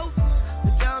song, you know.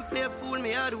 We can't play fool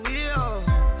me out the wheel.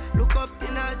 Look up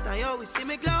tonight and you always see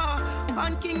me glow.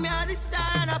 On King me at the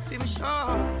stand up for me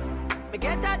show. Me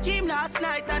get that dream last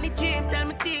night and the dream tell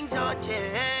me things all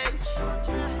change.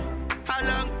 A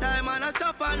long time and I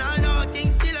suffer and I know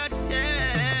things still are the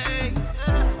same.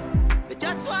 But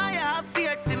just why I have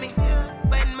feared for me.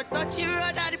 When me touch the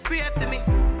road I pray for me.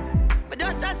 But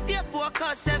just I stay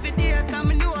focused every day cause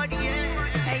me know the end.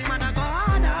 Hey man I go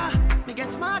harder, me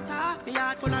get smarter. Me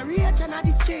heart full of rage and I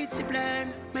the streets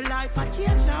discipline. My life I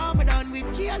change now, me done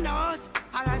with jail loss.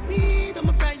 R.I.P. to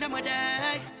my friend and my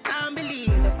dad. Can't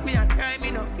believe if me a cry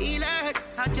me no feel hurt.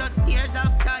 I just tears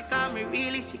of joy cause me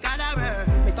really sick of the work.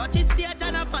 Me touch it state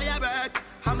and a firework.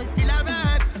 And me still a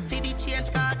work. For the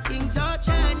change cause things all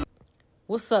change.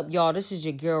 What's up, y'all? This is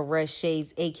your girl, Red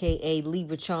Shades, a.k.a.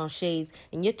 Libra Charm Shades,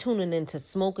 and you're tuning in to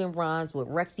Smoking Rhymes with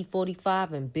Rexy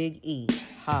 45 and Big E.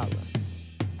 Holla.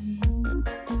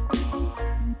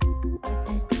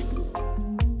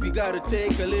 We gotta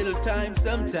take a little time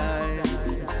sometimes.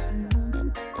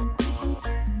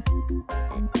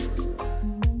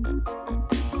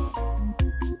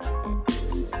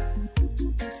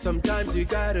 Sometimes you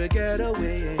gotta get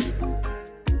away.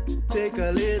 Take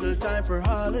a little time for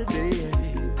holiday.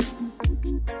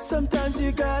 Sometimes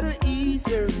you gotta ease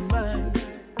your mind.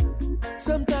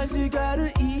 Sometimes you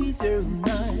gotta ease your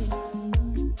mind.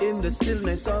 In the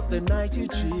stillness of the night you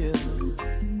chill,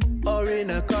 or in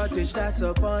a cottage that's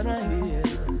up on a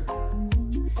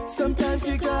hill. Sometimes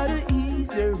you gotta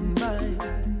ease your mind.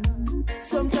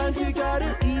 Sometimes you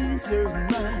gotta ease your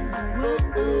mind. Oh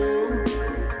oh.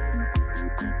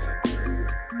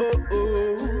 Oh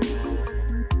oh.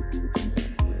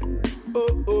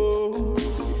 Oh oh,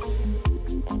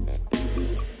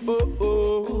 oh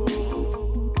oh,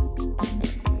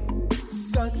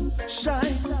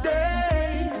 sunshine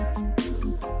day.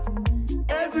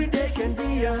 Every day can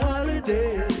be a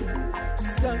holiday.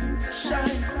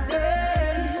 Sunshine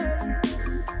day.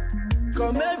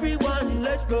 Come everyone,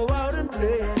 let's go out and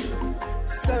play.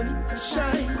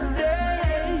 Sunshine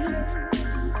day.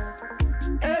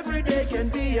 Every day can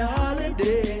be a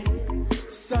holiday.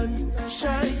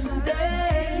 Sunshine day.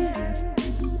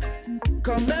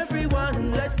 Come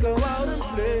everyone, let's go out and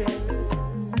play.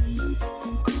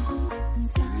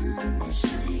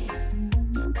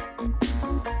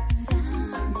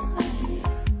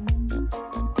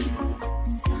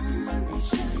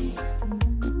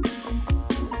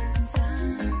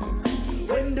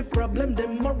 When the problem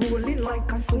them are rolling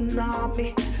like a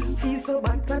tsunami. Feel so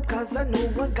bad that cause I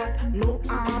know I got no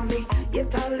army.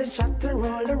 Yet all the shatter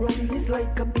all around is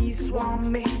like a bee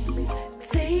swarm me.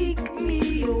 Take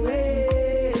me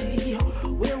away,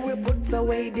 where we put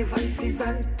away devices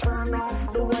and turn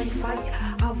off the Wi-Fi.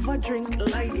 Have a drink,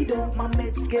 light it up, my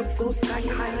meds get so sky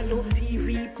high. No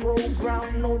TV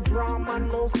program, no drama,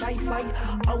 no sci-fi.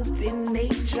 Out in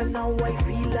nature now I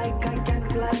feel like I can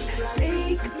fly.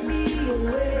 Take me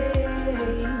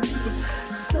away,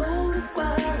 so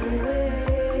far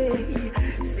away.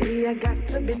 Say I got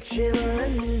to be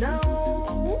chillin'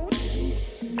 out.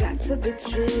 Got to be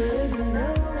chillin'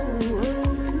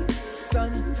 out.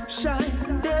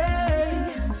 Sunshine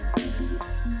day.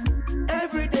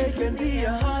 Every day can be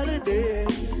a holiday.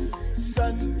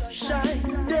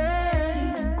 Sunshine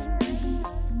day.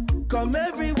 Come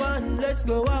everyone, let's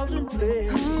go out and play.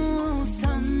 Oh,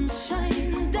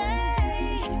 sunshine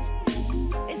day.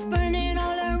 It's burning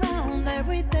all around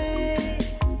every day.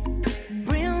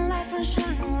 Real life will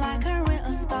shine like a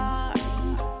real star,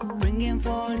 bringing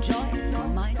full joy to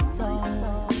my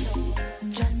soul.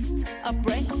 Just a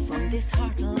break from this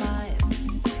hard life.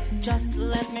 Just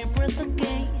let me breathe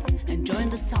again and join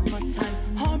the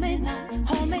summertime. Hold me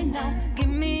now, give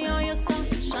me all your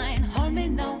sunshine. Hold me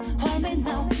now,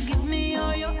 give me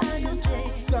all your energy.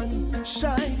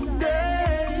 Sunshine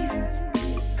day.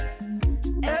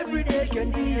 Every day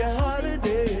can be a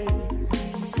holiday.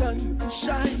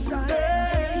 Sunshine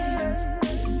day.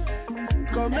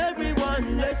 Come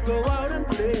everyone, let's go out and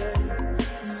play.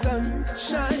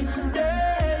 Sunshine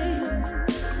day.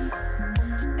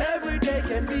 Every day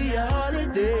can be a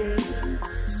holiday.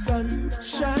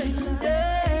 Sunshine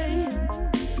day.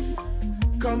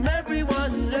 Come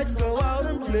everyone, let's go out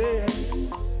and play.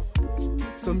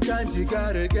 Sometimes you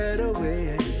gotta get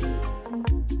away.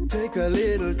 Take a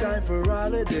little time for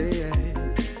holiday.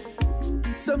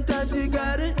 Sometimes you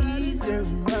gotta ease your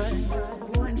mind.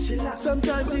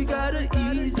 Sometimes you gotta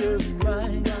ease your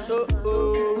mind. Oh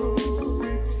oh.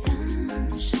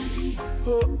 Sunshine.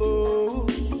 Oh oh.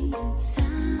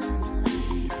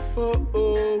 Sunlight. Oh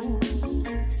oh.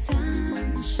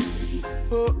 Sunshine.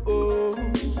 Oh oh.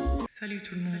 Salut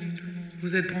tout le monde.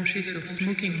 Vous êtes branchés sur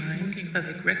Smoking Rhymes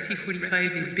avec Rexy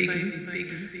 45 et Big E.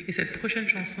 Et cette prochaine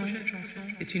chanson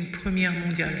est une première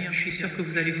mondiale. Je suis sûr que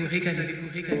vous allez vous régaler.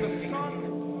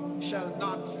 Shall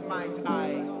not smite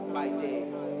eye by day,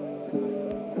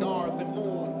 nor the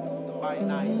moon by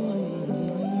night,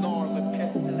 nor the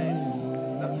pestilence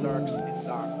that lurks in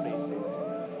dark places,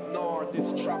 nor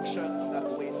destruction that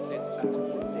wasteth at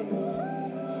noonday.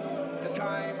 The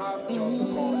time hath just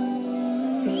come.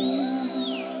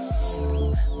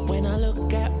 When I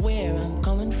look at where I'm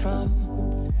coming from,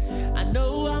 I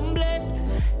know I'm blessed,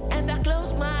 and I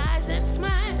close my eyes and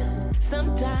smile.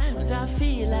 Sometimes I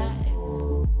feel like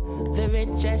the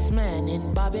richest man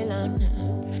in Babylon,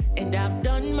 and I've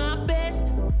done my best,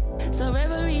 so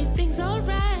everything's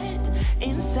alright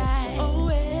inside. Oh,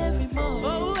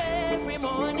 every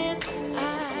morning,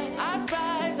 I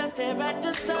rise, I stare at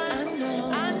the sun.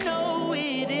 I know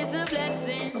it is a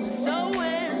blessing. So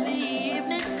when the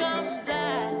evening comes,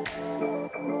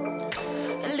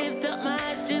 I lift up my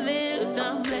eyes to this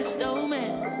blessed old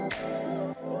man,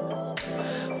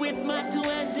 with my two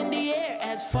hands in the air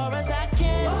as far as I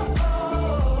can.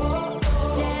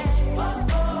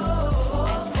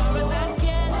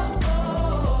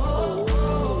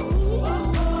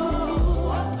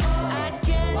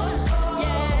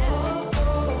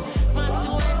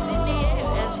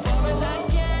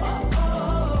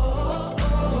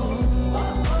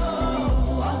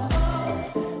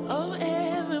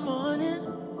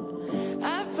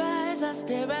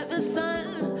 Stare at the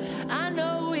sun, I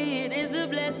know it is a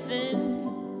blessing.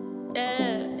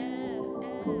 Yeah.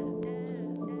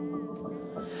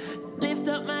 Lift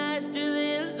up my eyes to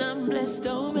this, I'm blessed,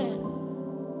 oh man.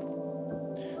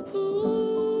 Ooh.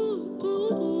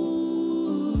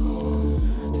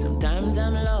 Sometimes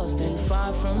I'm lost and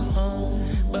far from home,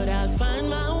 but I'll find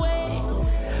my way.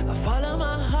 I follow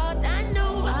my heart, I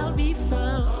know I'll be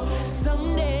found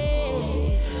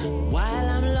someday. While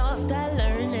I'm lost, I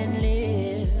learn and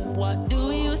live. What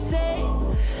do you say?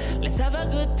 Let's have a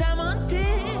good time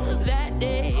until that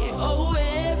day. Oh,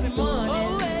 every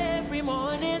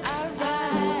morning,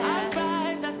 I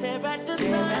rise, I stare at the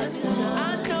sun.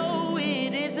 I know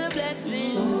it is a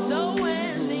blessing. So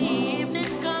when the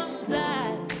evening comes,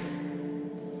 I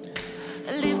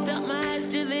lift up my eyes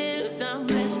to this, I'm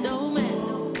blessed, oh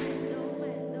man.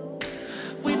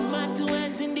 With my two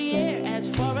hands in the air as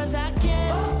far as I can.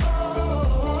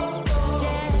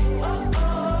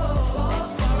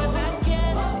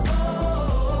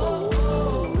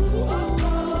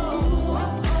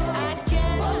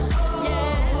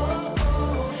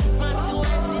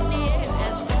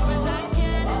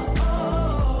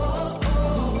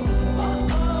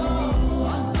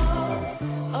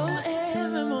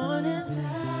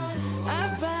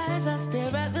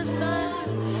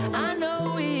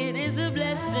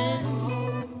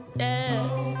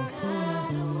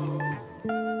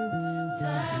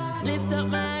 Lift up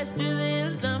my eyes to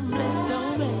this, I'm blessed,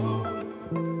 oh man.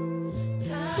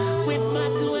 With my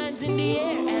two hands in the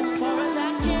air as far as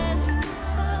I can.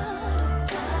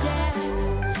 Yeah.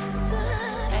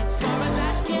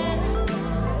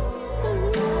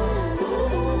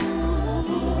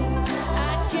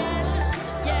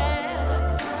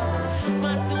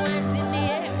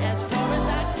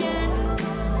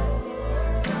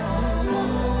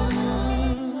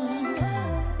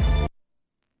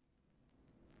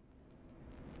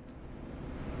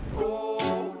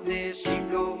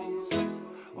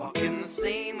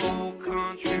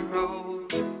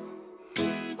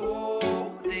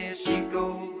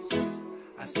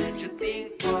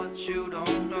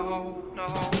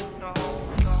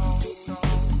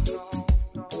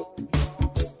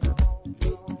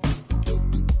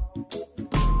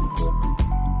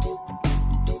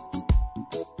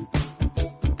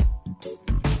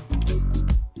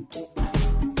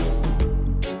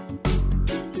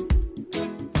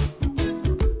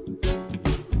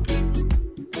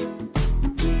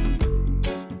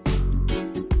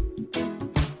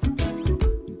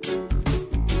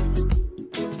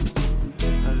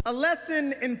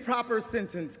 lesson in proper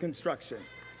sentence construction.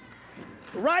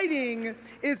 Writing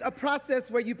is a process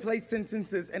where you place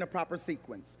sentences in a proper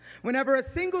sequence. Whenever a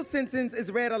single sentence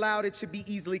is read aloud, it should be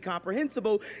easily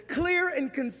comprehensible. Clear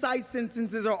and concise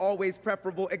sentences are always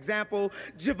preferable. Example,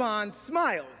 Javon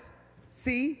smiles.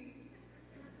 See?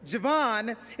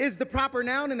 Javon is the proper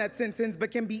noun in that sentence,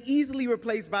 but can be easily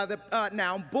replaced by the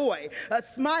noun boy.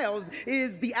 Smiles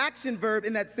is the action verb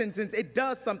in that sentence. It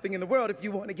does something in the world. If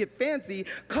you want to get fancy,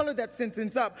 color that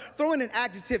sentence up. Throw in an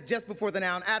adjective just before the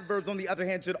noun. Adverbs, on the other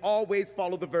hand, should always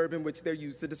follow the verb in which they're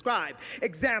used to describe.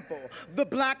 Example, the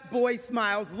black boy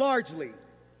smiles largely.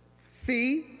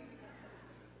 See?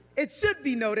 It should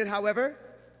be noted, however,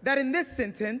 that in this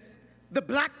sentence, the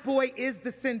black boy is the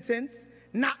sentence,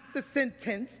 not the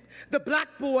sentenced. The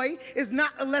black boy is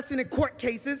not a lesson in court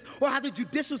cases or how the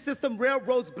judicial system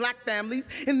railroads black families.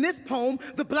 In this poem,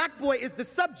 the black boy is the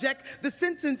subject, the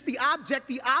sentence, the object.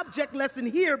 The object lesson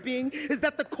here being is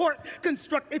that the court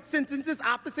construct its sentences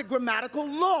opposite grammatical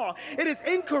law. It is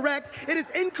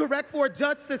incorrect for a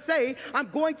judge to say, I'm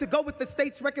going to go with the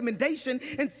state's recommendation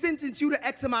and sentence you to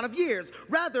X amount of years.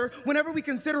 Rather, whenever we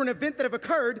consider an event that have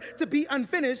occurred to be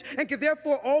unfinished and can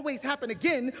therefore always happen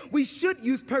again, we should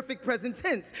use perfect present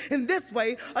tense. In this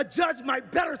way, a judge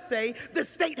might better say, the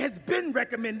state has been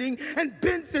recommending and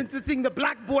been sentencing the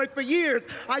black boy for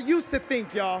years. I used to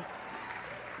think, y'all,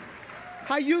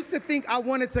 I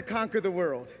wanted to conquer the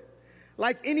world.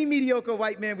 Like any mediocre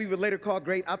white man we would later call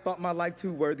great, I thought my life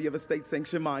too worthy of a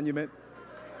state-sanctioned monument.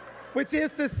 Which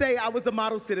is to say, I was a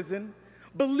model citizen,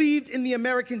 believed in the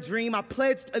American dream. I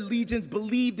pledged allegiance,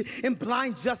 believed in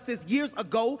blind justice. Years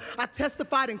ago, I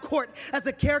testified in court as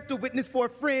a character witness for a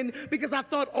friend because I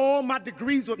thought all my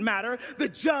degrees would matter. The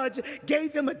judge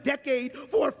gave him a decade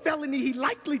for a felony he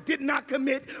likely did not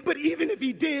commit. But even if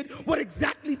he did, what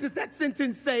exactly does that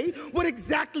sentence say? What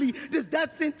exactly does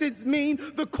that sentence mean?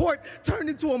 The court turned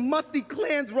into a musty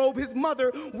Klan's robe. His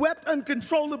mother wept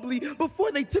uncontrollably.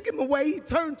 Before they took him away, he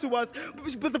turned to us.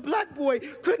 But the black boy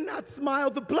could not smile.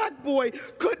 The black boy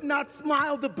could not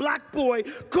smile. The black boy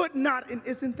could not. And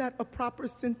isn't that a proper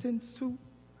sentence too?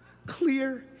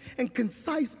 Clear and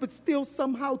concise, but still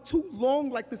somehow too long,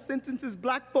 like the sentences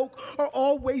black folk are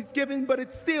always given, but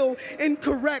it's still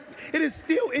incorrect. It is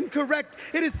still incorrect.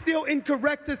 It is still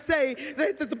incorrect to say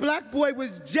that the black boy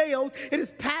was jailed. It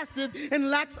is passive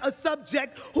and lacks a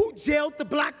subject. Who jailed the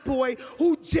black boy?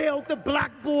 Who jailed the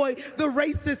black boy? The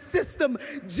racist system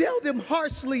jailed him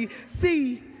harshly.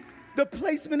 See the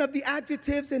placement of the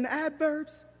adjectives and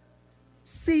adverbs?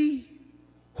 See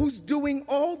who's doing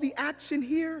all the action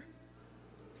here?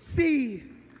 See,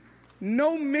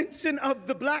 no mention of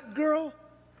the black girl,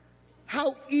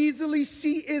 how easily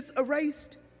she is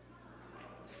erased.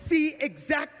 See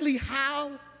exactly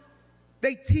how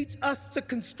they teach us to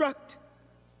construct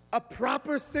a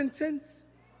proper sentence.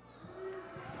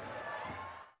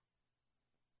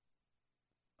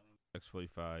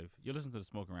 Rex45. You listen to the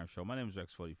Smoking Rhyme Show. My name is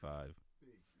Rex45.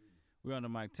 We're on the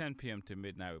mic 10 p.m. to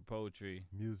midnight with poetry.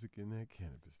 Music in that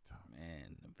cannabis talk.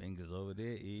 Man, the fingers over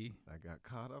there, E. I got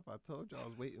caught up. I told you I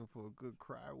was waiting for a good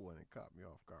cry one. It caught me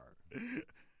off guard.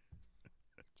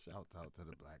 Shouts out to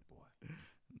the black boy.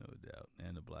 No doubt.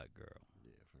 And the black girl.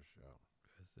 Yeah, for sure.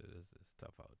 It's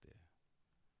tough out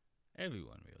there.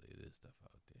 Everyone, really, it is tough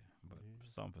out there. But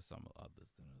some for some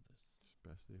others than others.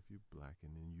 Especially if you're black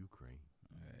and in Ukraine.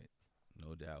 All right.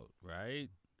 No doubt, right?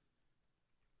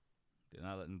 They're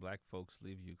not letting black folks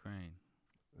leave Ukraine.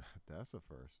 That's a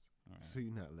first. Right. So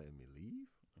you're not letting me leave?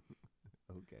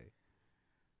 Okay.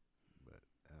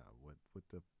 But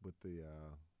what the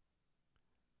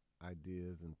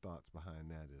ideas and thoughts behind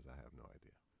that is, I have no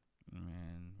idea.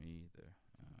 Man, me either.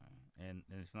 And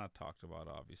it's not talked about,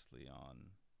 obviously,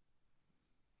 on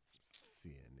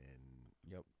CNN.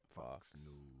 Yep. Fox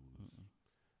News.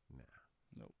 Nah.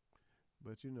 Nope.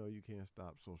 But you can't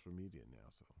stop social media now,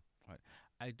 so. Right.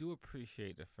 I do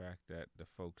appreciate the fact that the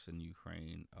folks in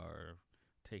Ukraine are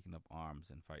taking up arms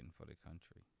and fighting for the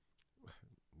country.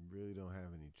 Really don't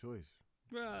have any choice.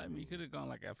 Well, I mean, you could have gone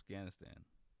like Afghanistan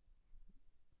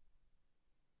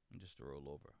and just to roll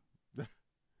over.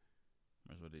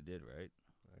 That's what they did, right?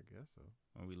 I guess so.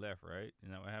 When we left, right?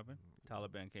 Isn't that what happened?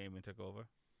 Taliban came and took over.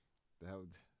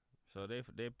 So the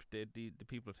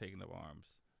people are taking up arms.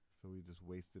 So we just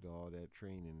wasted all that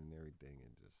training and everything,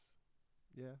 and just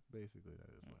basically that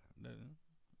is what happened.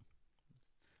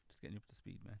 Just getting up to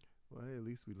speed, man. Well, hey, at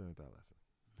least we learned our lesson.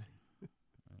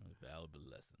 A valuable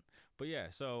lesson. But yeah,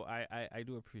 so I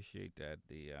do appreciate that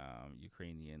the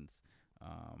Ukrainians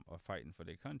are fighting for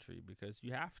their country, because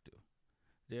you have to.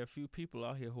 There are a few people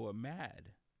out here who are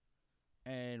mad,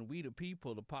 and we the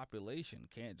people, the population,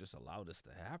 can't just allow this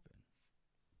to happen.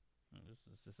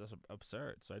 It's just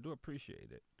absurd. So I do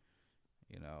appreciate it,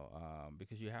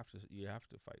 because you have to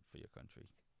fight for your country,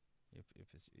 if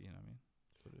it's what I mean.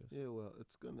 That's what it is. Yeah, well,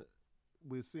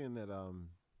 we're seeing that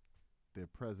their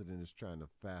president is trying to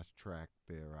fast track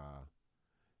their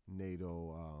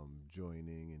NATO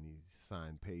joining, and he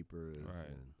signed papers, Right.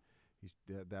 and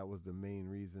that was the main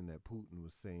reason that Putin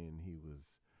was saying he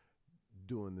was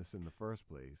doing this in the first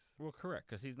place. Well, correct,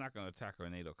 because he's not going to attack a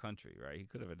NATO country, right? He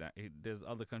could have there's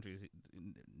other countries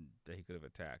that he could have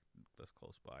attacked that's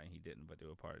close by, and he didn't, but they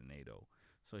were part of NATO.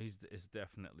 So it's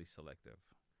definitely selective.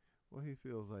 Well, he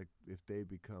feels like if they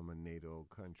become a NATO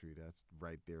country, that's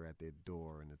right there at their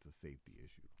door, and it's a safety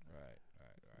issue. Right.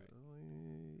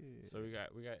 So we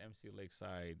got MC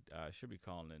Lakeside should be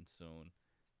calling in soon,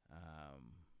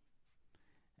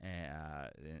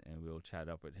 and we'll chat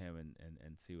up with him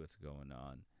and see what's going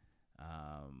on.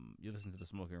 You listen to the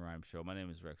Smoking Rhyme Show. My name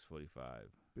is Rex45.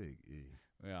 Big E.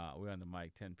 We're on the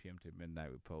mic 10 p.m. to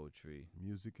midnight with poetry,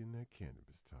 music, and that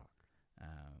cannabis talk.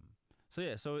 So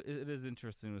it is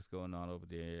interesting what's going on over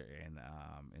there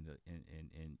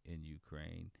in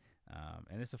Ukraine,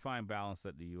 and it's a fine balance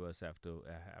that the U.S. have to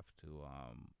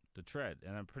tread,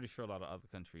 and I'm pretty sure a lot of other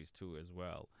countries too as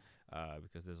well,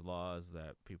 because there's laws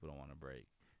that people don't want to break,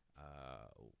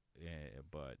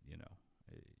 but you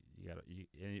gotta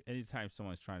anytime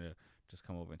someone's trying to just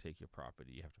come over and take your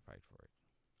property, you have to fight for it.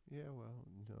 Yeah, well,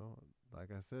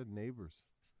 like I said, neighbors.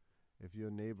 If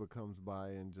your neighbor comes by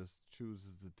and just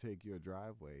chooses to take your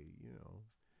driveway,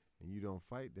 and you don't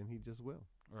fight, then he just will.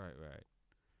 Right.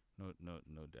 No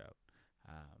doubt.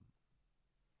 We're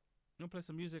gonna play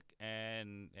some music,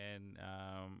 and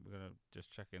we're gonna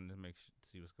just check in to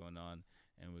see what's going on,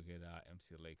 and we'll get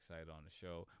MC Lakeside on the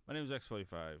show. My name is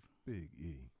X45. Big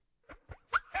E.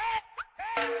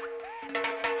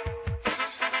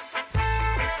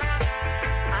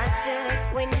 I said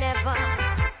if we never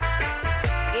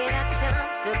get a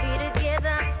chance to be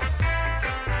together,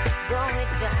 go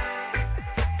with ya,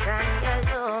 trying to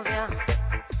love ya.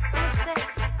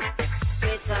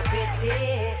 It's a pity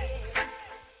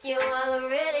you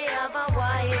already have a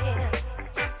wife,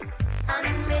 and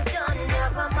me don't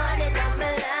have a man in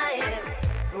my life.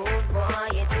 Good boy,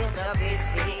 it is a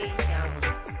pity.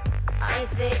 I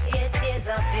say it is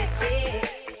a pity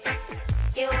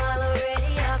you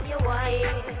already have your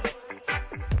wife,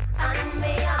 and me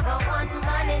have a one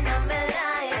man in my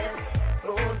life.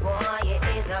 Good boy, it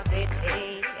is a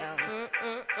pity.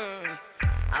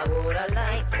 I woulda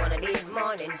liked one of these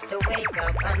mornings to wake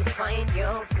up and find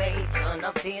your face on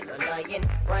a pillow lying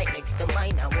right next to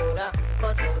mine. I woulda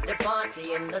cut out the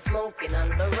party and the smoking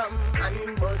and the rum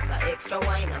and bust a extra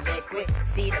wine and make we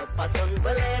see up a sun.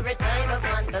 Well, every time I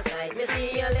fantasize, me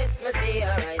see your lips, me see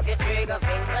your eyes, your trigger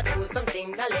finger do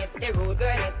something that left the road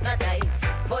girl hypnotized.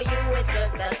 For you it's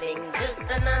just a thing, just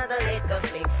another little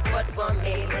fling, but for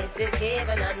me this is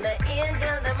heaven and the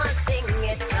angel that must sing.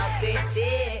 It's a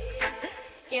pity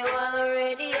you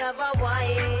already have a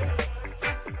wife,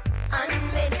 and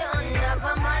me don't have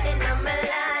a man in my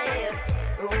life.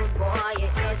 Rude boy,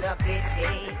 it is a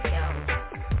pity.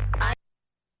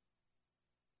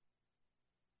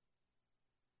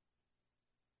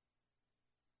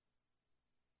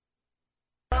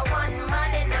 One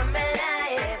man in my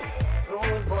life.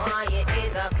 Rude boy, it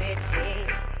is a pity.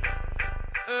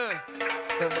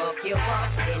 To buck you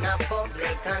up in a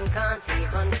public and can't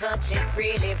even touch it.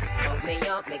 Really fuck me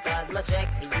up because my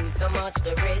check for you so much.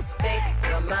 The respect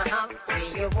from my have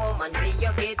be your woman, be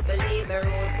your kids. Believe me, rude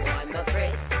boy, my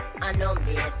press. I know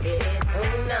me it is. Who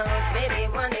knows? Maybe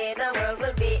one day the world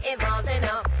will be evolved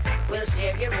enough. We'll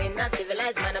share your in a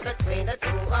civilized manner between the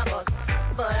two of us.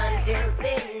 But until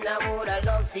then, I woulda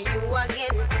loved to see you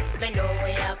again. I know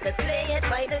we have to play it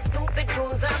by the stupid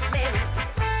rules of men.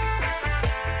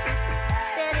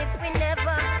 If we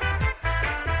never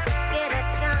get a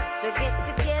chance to get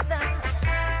together,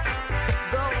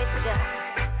 go with ya,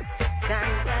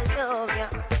 time I love ya.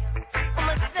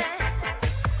 I'ma say,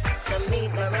 so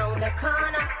meet me around the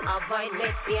corner, avoid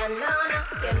Mitzi and Lana.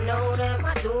 You know them,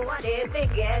 I do what they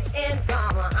biggest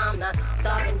informer. I'm not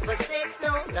stopping for sex,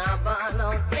 no, not ball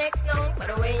out next, no.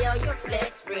 But the way how you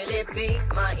flex really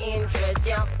pique my interest,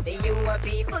 yeah. The you and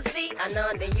people see, I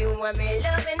know the you and me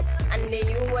loving. And the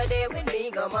you were there with me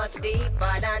go much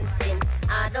deeper than skin.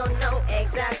 I don't know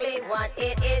exactly what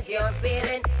it is you're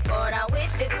feeling, but I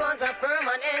wish this was a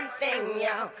permanent thing,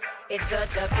 yeah. It's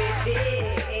such a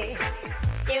pity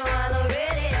you all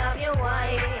already have your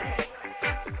wife,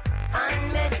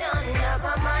 and me don't have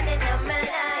a man in my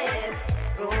life.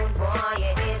 Rude boy,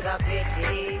 it is a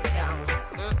pity, yeah.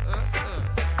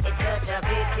 It's such a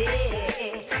pity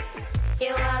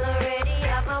you all already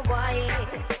have a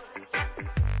wife,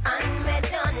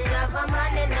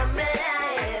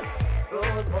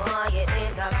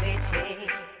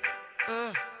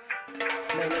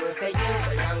 say you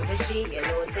belong to she, you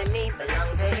know say me belong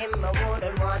to him. I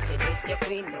wouldn't want you this your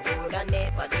queen, you woulda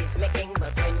never this my king.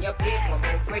 But when you play, I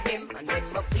move with him, and when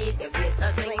my feet your face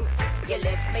I swing. You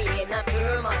left me in a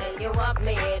turmoil, you up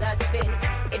me in a spin.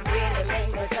 It really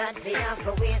made me sad, we have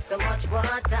to waste so much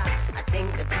water. I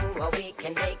think the two of we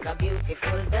can make a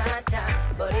beautiful daughter.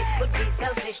 But it could be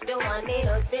selfish to an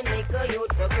innocent little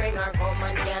youth for bring her home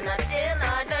and cannot tell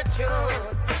her the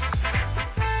truth.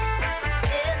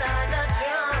 Tell her the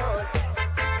truth.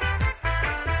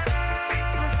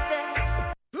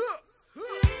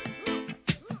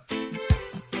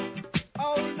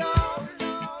 Oh no.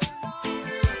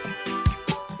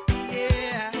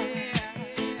 Yeah.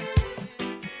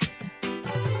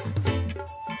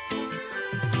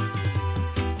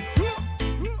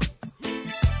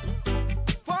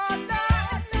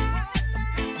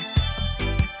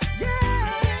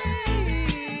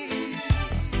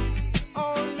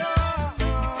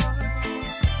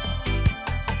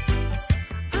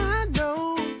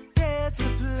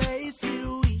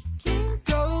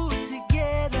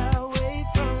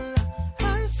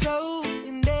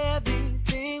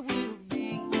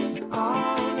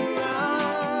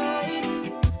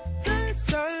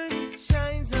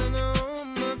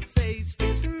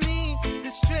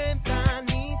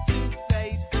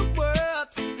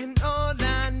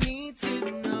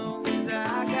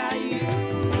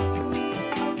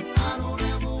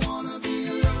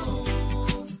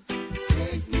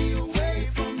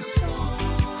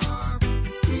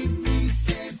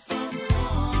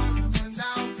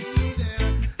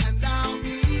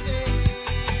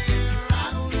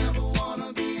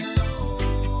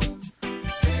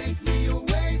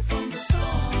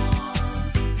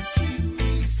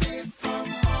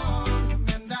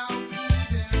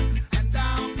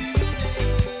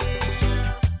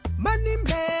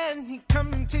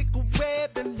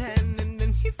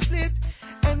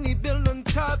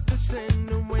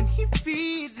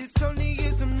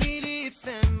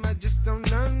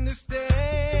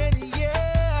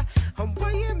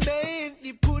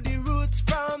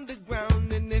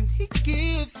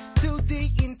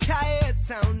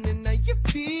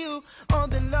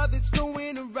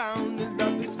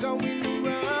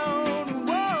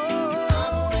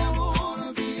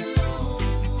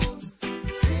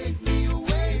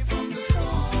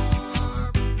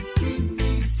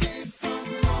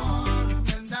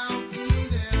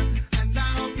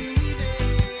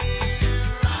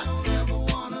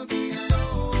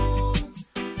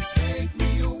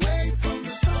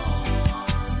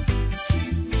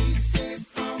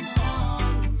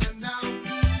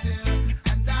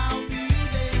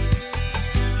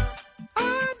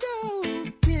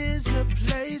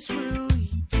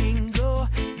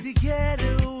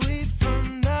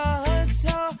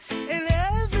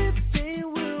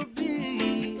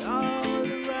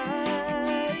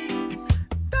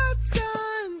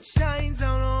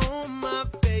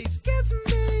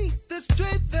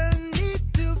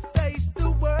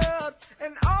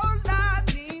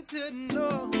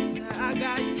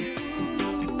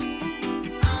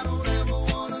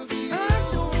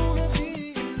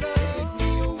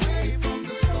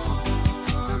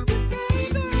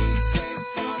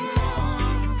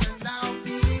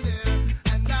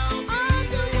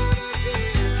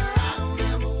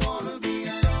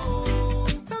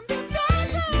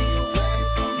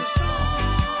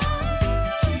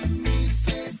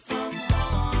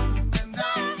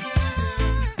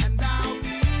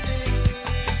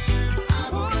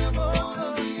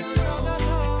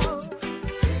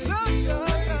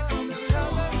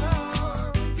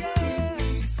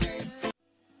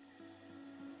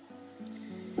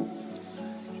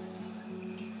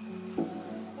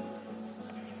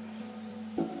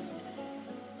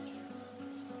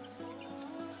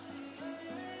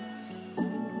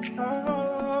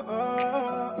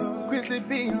 Chrissy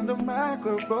B on the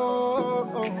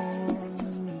microphone.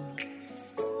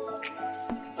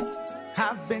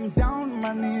 I've been down on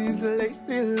my knees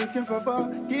lately looking for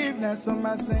forgiveness for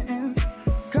my sins.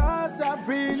 Cause I've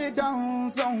really done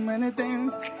so many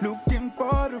things. Looking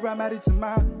for the remedy to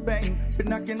my pain. Been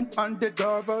knocking on the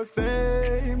door of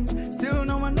fame. Still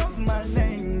no one knows my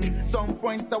name. Some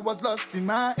point I was lost in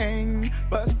my aim,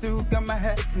 but still got my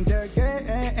head in the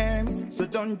game. So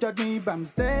don't judge me by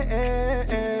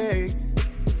mistakes.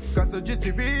 Cause of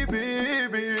GTB,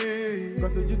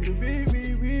 cause of GTB.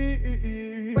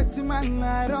 But the man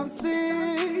I don't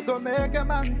see, don't make a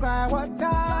man cry. What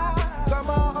time? Come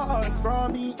on,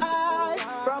 from the eye,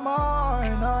 from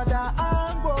another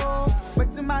angle.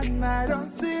 But the man I don't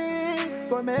see,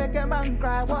 don't make a man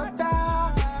cry. What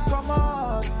time? Come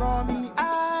on, from the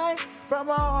eye, from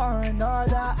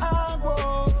another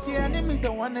angle. The enemies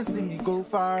don't wanna see me go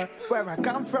far, where I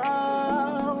come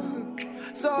from.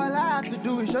 So all I have to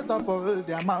do is shut up all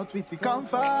their mouth with the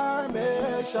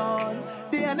confirmation.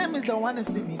 The enemies don't wanna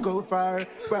see me go far,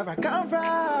 where I come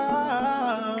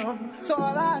from. So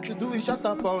all I have to do is shut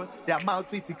up all their mouth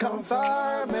with the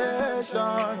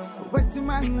confirmation. Waiting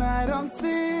man I don't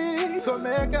see, go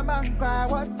make a man cry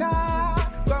water.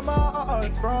 Come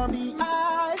out from the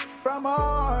eye, from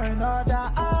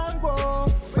another angle.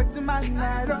 Waiting man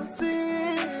I don't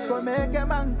see, go make a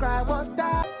man cry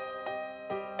water.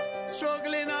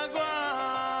 Struggling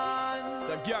again. It's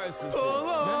a garrison.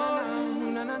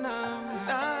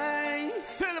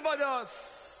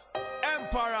 Silverdos,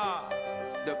 Emperor,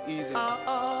 The Easy,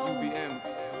 UBM.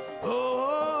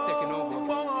 Taking over.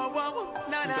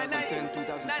 2010,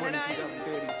 2020,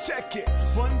 2030. Check it.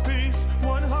 One peace,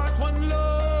 one heart, one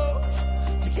love.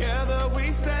 Together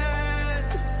we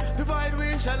stand. Divide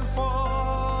we shall fall.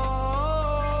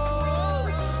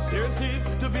 There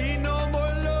seems to be no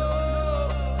more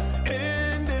love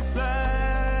in this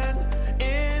land,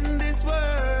 in this world.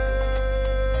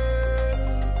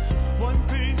 One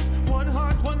peace, one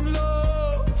heart, one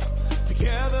love.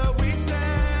 Together we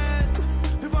stand.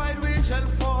 Divide we shall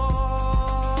fall.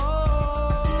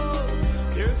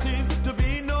 There seems to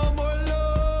be no more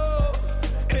love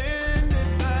in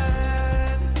this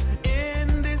land,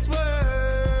 in this world.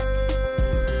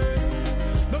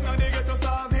 Look how they get to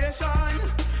starvation.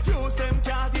 Use them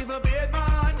can't even beat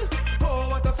man. Oh,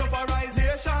 what a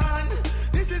sufferization.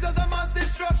 This is just a mass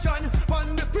destruction.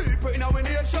 From the people in our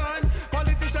nation.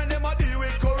 Politicians, them a deal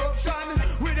with corruption.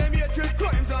 With them hatred,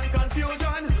 crimes and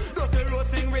confusion. Just the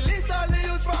roasting, release all the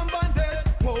youth from bondage.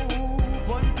 Whoa,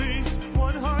 one peace,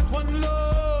 one heart, one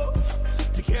love.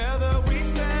 Together we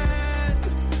stand.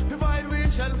 Divide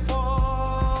we shall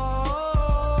fall.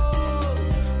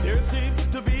 There seems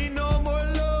to be no more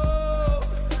love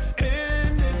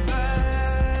in this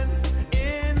land,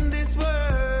 in this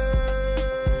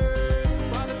world.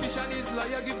 Politician is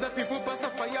liar, give the people pass a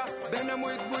fire. Burn them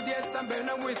with wood, yes, and burn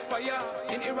them with fire.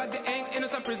 In Iraq, they hang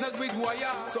innocent prisoners with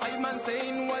wire. So I man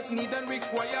saying what need and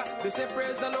require. They say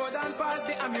praise the Lord and pass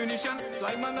the ammunition. So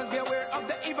I man must be aware of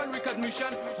the evil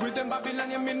recognition. With them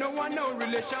Babylonian, me no one no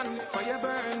relation. Fire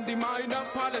burn the mind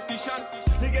of politician.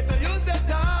 They get to use their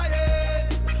time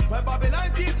when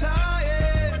Babylon keep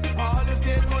lying. All the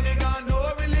state money gone,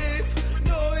 no relief,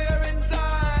 nowhere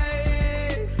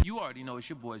inside. You already know it's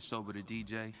your boy Sober the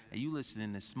DJ, and you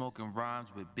listening to Smoking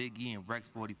Rhymes with Big E and Rex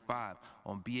 45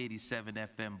 on B87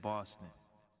 FM Boston.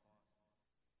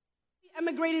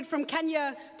 Emigrated from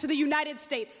Kenya to the United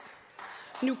States.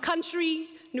 New country,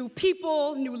 new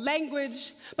people, new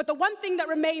language. But the one thing that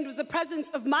remained was the presence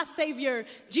of my Savior,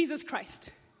 Jesus Christ.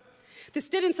 This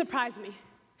didn't surprise me.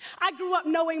 I grew up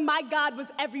knowing my God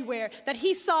was everywhere, that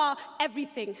he saw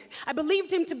everything. I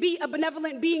believed him to be a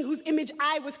benevolent being whose image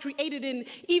I was created in,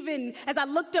 even as I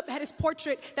looked up at his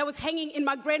portrait that was hanging in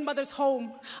my grandmother's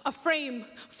home, a frame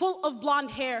full of blonde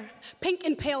hair, pink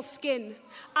and pale skin,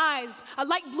 eyes, a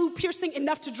light blue piercing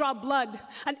enough to draw blood,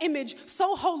 an image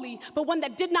so holy, but one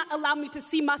that did not allow me to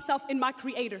see myself in my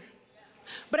creator.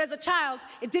 But as a child,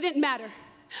 it didn't matter.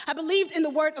 I believed in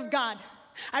the word of God.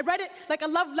 I read it like a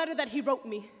love letter that he wrote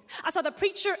me. I saw the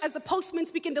preacher as the postman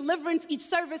speaking deliverance each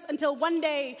service until one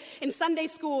day in Sunday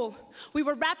school, we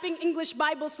were wrapping English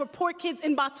Bibles for poor kids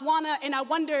in Botswana, and I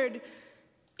wondered,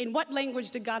 in what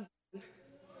language did God?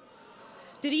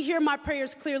 Did he hear my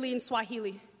prayers clearly in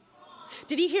Swahili?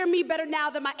 Did he hear me better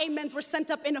now that my amens were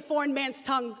sent up in a foreign man's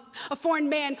tongue? A foreign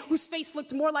man whose face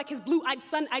looked more like his blue-eyed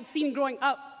son I'd seen growing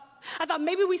up. I thought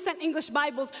maybe we sent English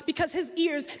Bibles because his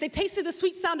ears, they tasted the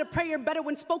sweet sound of prayer better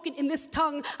when spoken in this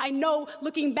tongue. I know,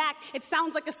 looking back, it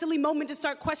sounds like a silly moment to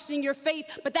start questioning your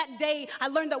faith, but that day I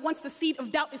learned that once the seed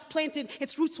of doubt is planted,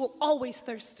 its roots will always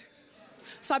thirst.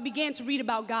 So I began to read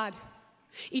about God.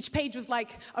 Each page was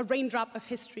like a raindrop of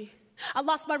history. I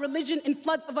lost my religion in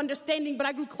floods of understanding, but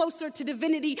I grew closer to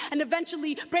divinity, and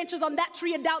eventually branches on that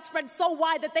tree of doubt spread so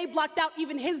wide that they blocked out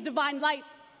even his divine light.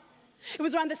 It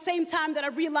was around the same time that I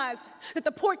realized that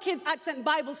the poor kids I'd sent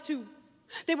Bibles to,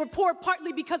 they were poor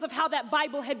partly because of how that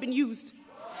Bible had been used.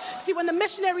 See, when the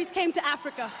missionaries came to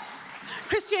Africa,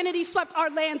 Christianity swept our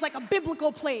lands like a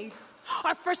biblical plague.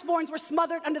 Our firstborns were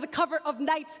smothered under the cover of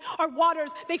night. Our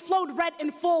waters, they flowed red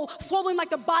and full, swollen like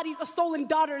the bodies of stolen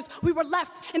daughters. We were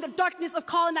left in the darkness of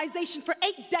colonization for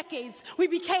 8 decades. We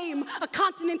became a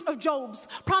continent of Jobs,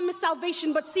 promised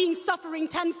salvation but seeing suffering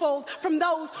tenfold from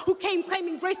those who came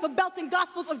claiming grace but belting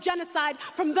gospels of genocide,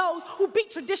 from those who beat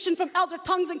tradition from elder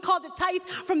tongues and called it tithe,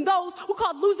 from those who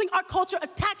called losing our culture a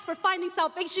tax for finding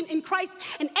salvation in Christ.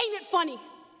 And ain't it funny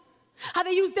How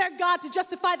they used their God to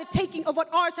justify the taking of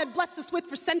what ours had blessed us with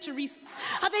for centuries.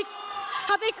 How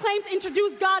they claimed to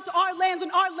introduce God to our lands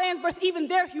when our lands birthed even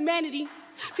their humanity.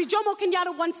 See, Jomo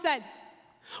Kenyatta once said,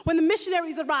 when the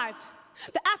missionaries arrived,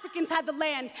 the Africans had the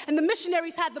land and the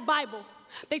missionaries had the Bible.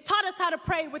 They taught us how to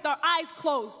pray with our eyes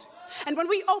closed. And when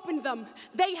we opened them,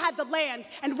 they had the land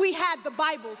and we had the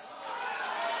Bibles.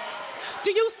 Do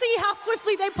you see how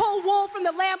swiftly they pull wool from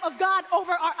the Lamb of God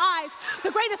over our eyes? The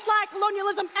greatest lie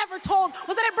colonialism ever told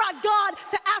was that it brought God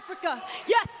to Africa.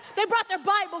 Yes, they brought their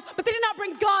Bibles, but they did not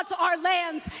bring God to our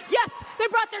lands. Yes, they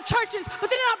brought their churches,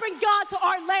 but they did not bring God to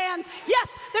our lands. Yes,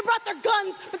 they brought their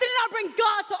guns, but they did not bring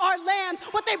God to our lands.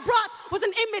 What they brought was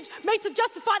an image made to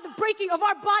justify the breaking of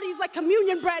our bodies like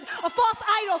communion bread, a false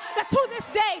idol that to this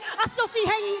day I still see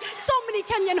hanging in so many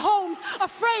Kenyan homes, a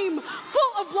frame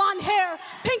full of blonde hair,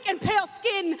 pink and pale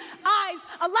skin, eyes,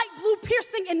 a light blue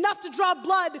piercing enough to draw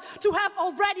blood, to have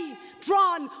already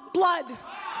drawn blood.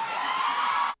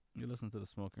 You listen to the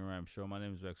Smoking Rhyme Show. My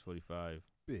name is Rex45.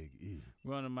 Big E.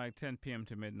 We're on the mic 10 p.m.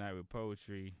 to midnight with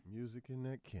poetry. Music and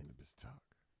that cannabis talk.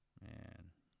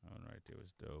 Man, that one right there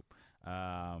was dope.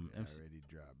 Already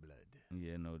draw blood.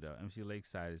 Yeah, no doubt. MC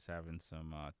Lakeside is having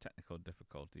some technical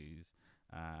difficulties.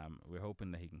 We're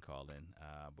hoping that he can call in.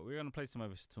 But we're going to play some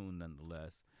of his tune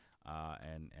nonetheless.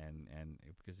 And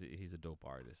because he's a dope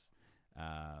artist.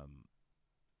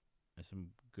 There's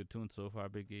some good tunes so far,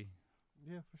 Big E.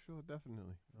 Yeah, for sure,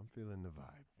 definitely. I'm feeling the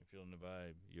vibe. You're feeling the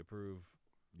vibe. You approve?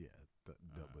 Yeah,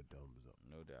 double thumbs up.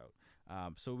 No doubt.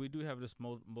 So we do have this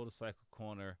motorcycle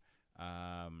corner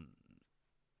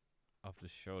of the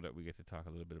show that we get to talk a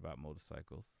little bit about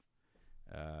motorcycles.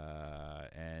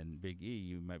 And Big E,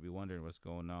 you might be wondering what's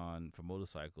going on for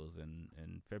motorcycles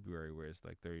in February where it's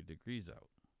like 30 degrees out.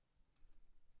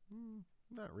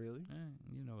 Not really.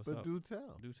 You know what's but up. do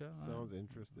tell. Do tell. Sounds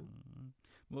interesting.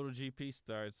 MotoGP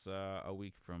starts a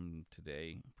week from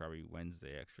today, probably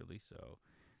Wednesday actually. So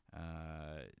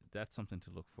that's something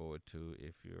to look forward to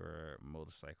if you're a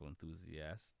motorcycle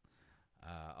enthusiast.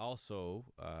 Also,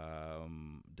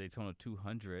 Daytona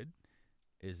 200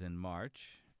 is in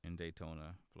March in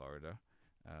Daytona, Florida.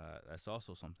 That's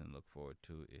also something to look forward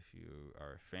to if you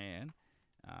are a fan.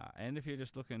 And if you're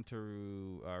just looking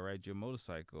to ride your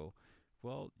motorcycle,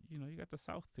 well, you know, you got the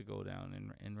South to go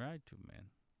down and ride to, man.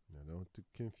 Now, don't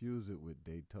confuse it with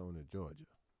Daytona, Georgia.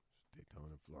 It's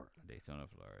Daytona, Florida. Daytona,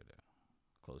 Florida.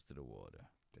 Close to the water.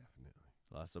 Definitely.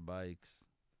 Lots of bikes.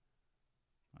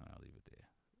 I'll leave it there.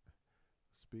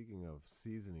 Speaking of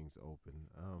seasonings open,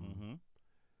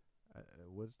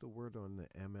 what's the word on the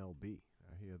MLB?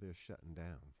 I hear they're shutting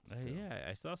down. Yeah,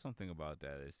 I saw something about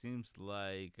that. It seems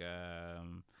like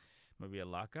maybe a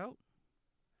lockout.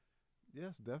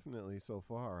 Yes, definitely. So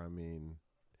far, I mean,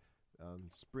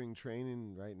 spring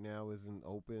training right now isn't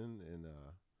open, and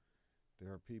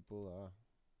there are people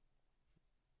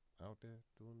out there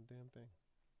doing the damn thing.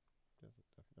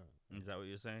 Is that what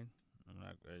you're saying? I'm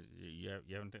not. You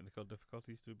having technical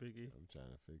difficulties too, Biggie? I'm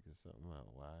trying to figure something out.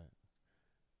 Why?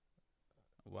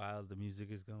 While the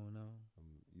music is going on,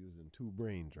 I'm using two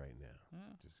brains right now.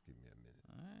 Yeah. Just give me a minute.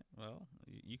 All right. Well,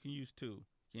 you can use two.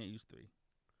 You can't use three.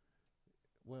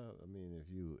 Well, I mean, if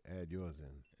you add yours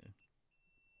in,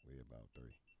 we're about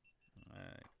three. All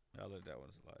right. I'll let that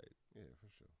one slide. Yeah, for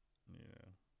sure. Yeah.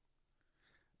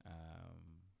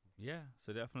 Yeah.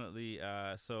 So definitely.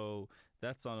 So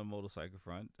that's on the motorcycle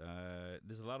front.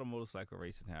 There's a lot of motorcycle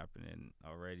racing happening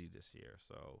already this year.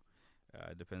 So.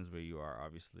 It depends where you are,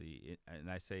 obviously, and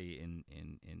I say in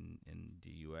the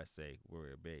USA where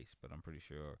we're based, but I'm pretty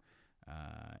sure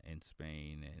in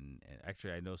Spain and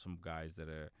actually I know some guys that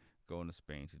are going to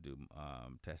Spain to do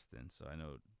testing, so I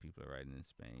know people are riding in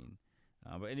Spain.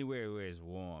 But anywhere where it's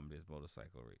warm, there's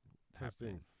motorcycle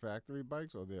testing. Factory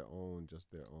bikes or just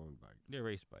their own bikes? They're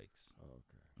race bikes. Oh,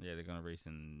 okay. Yeah, they're gonna race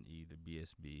in either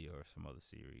BSB or some other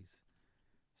series.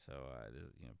 So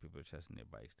people are testing their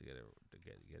bikes to get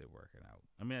it working out.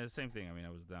 I mean, it's the same thing. I mean,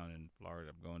 I was down in Florida.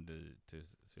 I'm going to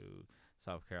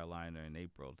South Carolina in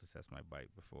April to test my bike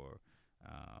before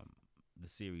the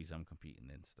series I'm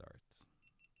competing in starts.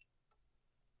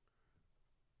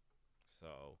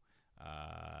 So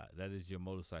that is your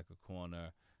motorcycle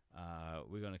corner.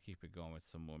 We're gonna keep it going with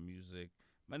some more music.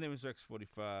 My name is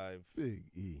Rex45. Big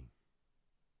E.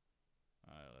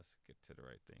 All right, let's get to the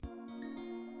right thing.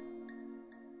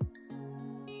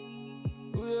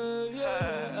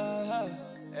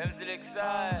 MC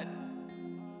Lakeside.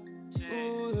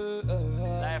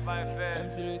 Life I'm fair.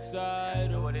 MC Lakeside. You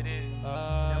know what it is.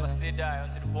 Never stay die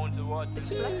until the bones are rot.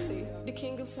 It's Flexi, the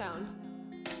king of sound.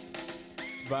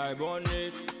 Vibe on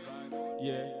it.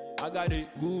 Yeah, I got a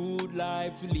good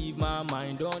life to leave my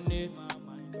mind on it.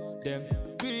 Them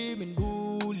dreaming,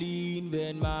 bullying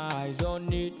when my eyes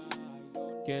on it.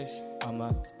 Cash,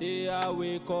 I'ma stay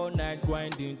awake all night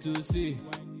grinding to see.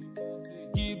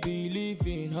 Keep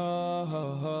believing,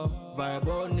 vibe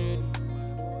on it.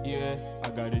 Yeah, I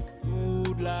got it.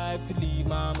 Good life to leave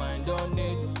my mind on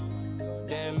it.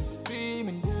 Them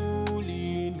dreaming,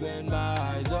 bullying when my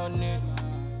eyes on it.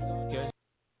 Cash.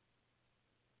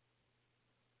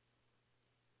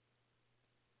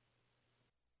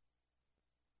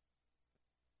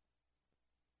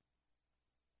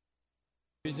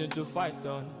 Reason to fight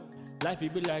on. Life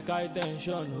it be like high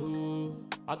tension. Ooh,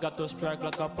 I got to strike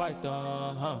like a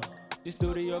python. The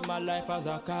story of my life as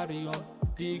I carry on.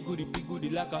 The goody be goody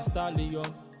like a stallion.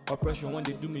 Oppression when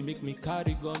they do me make me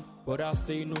carry gun. But I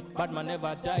say no, bad man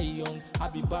never die young. I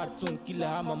be bad soon killer,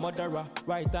 I'm a murderer.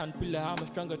 Right hand pillar, I'm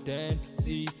stronger than.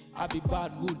 See, I be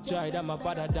bad good child, I'm a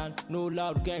better than. No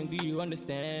loud gang, do you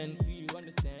understand? Do you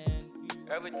understand?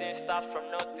 Everything starts from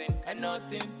nothing, and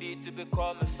nothing be to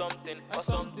becoming something, or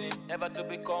something, never to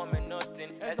becoming nothing.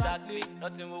 Exactly,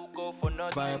 nothing will go for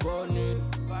nothing. Vibe on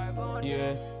it,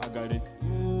 yeah, I got it.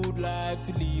 Good life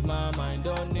to leave my mind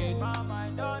on it.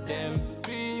 Them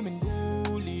dreaming,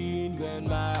 bullying when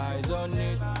my eyes on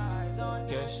it.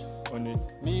 Cash on it,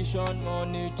 mission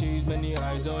money, chase many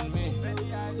eyes on me.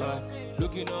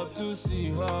 Looking up to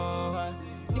see her.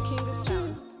 The king of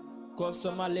sound. Cuffs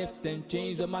on my left and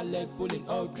chains on my leg, pulling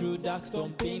out through dark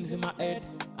storm, pains in my head.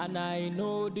 And I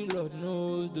know the Lord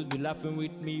knows those be laughing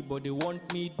with me, but they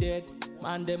want me dead.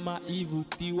 Man, them are evil,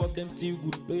 few of them still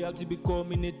good. Loyalty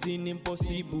becoming a thing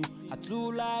impossible. I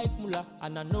too like mula,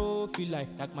 and I know feel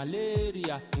like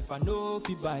malaria. If I know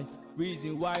feel buy,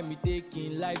 reason why me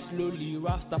taking life slowly.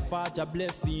 Rastafari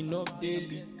blessing up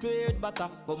daily. Trade butter,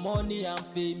 but money and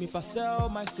fame. If I sell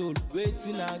my soul,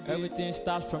 waiting again. Everything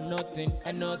starts from nothing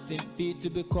and nothing. Feel to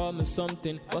becoming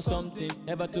something or something,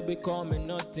 never to becoming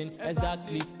nothing.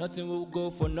 Exactly, nothing will go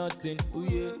for nothing. Ooh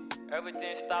yeah.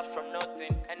 Everything starts from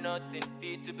nothing and nothing.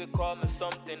 Feel to becoming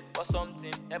something or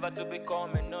something, never to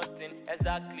becoming nothing.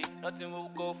 Exactly, nothing will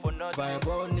go for nothing. Vibe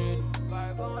on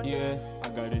it, yeah, I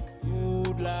got it.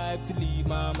 Good life to leave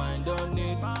my mind on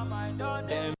it.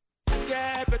 Them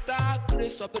get better,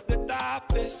 grace up a better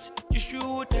face. You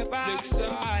should never flex.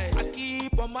 I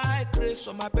keep on my grace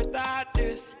on my better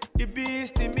days. The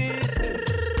beast, the missing.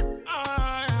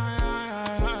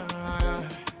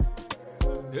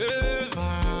 Yeah,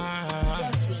 man.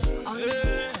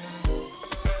 Yeah.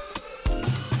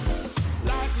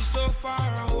 Life is so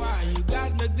far away. You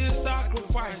guys make this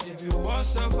sacrifice if you want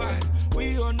to survive.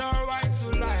 We on our right to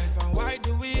life, and why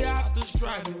do we have to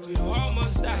strive if we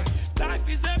almost die? Life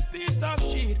is a piece of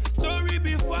shit. Story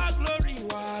before glory.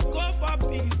 Why go for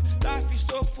peace? Life is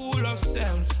so full of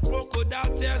sense.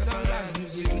 Crocodile tears and lies.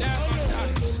 Music never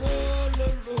dies.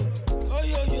 Oh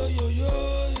yo yo yo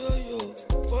yo yo yo.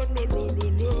 Oh no no no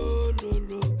no no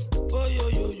no. Oh yo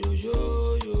yo yo yo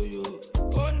yo yo.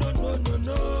 Oh no no no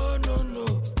no no no.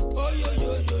 Oh yo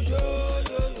yo yo yo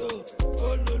yo yo.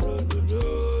 Oh no no no no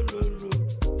no no.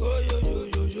 Oh yo yo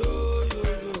yo yo yo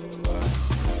yo.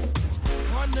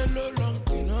 On the low, long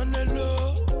thing on the low.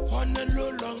 On the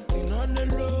low, long thing on the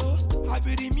low. I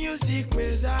be the music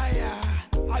messiah.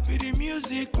 I be the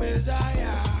music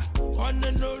messiah. On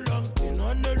the low, long thing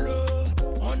on the low.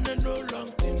 On the low, long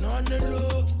thing on the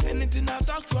low. Anything that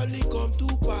actually come to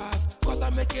pass, cause I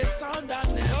make a sound that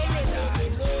never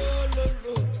dies.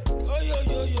 Oh yo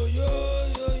yo yo yo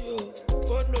yo yo.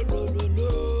 Oh no no no no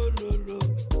no no.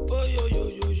 Oh yo yo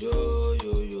yo yo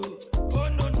yo yo. Oh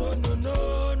no no no no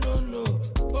no no.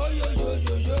 Oh yo yo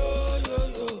yo yo yo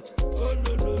yo. Oh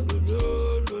no no no no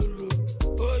no no.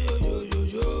 Oh yo yo yo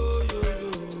yo yo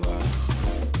yo.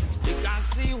 They can't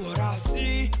see what I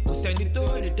see. Who send it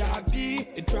all the dabby?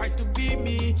 They try to be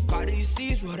me, but he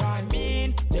sees what I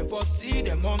mean. Them pop see,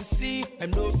 them mom see,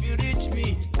 them know if you reach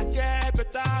me. I get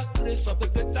better, grace up a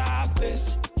better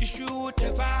face. You should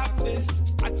never face.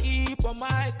 I keep on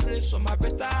my grace on my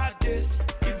better days.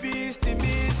 The beast, the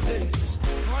mistakes.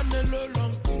 On the low,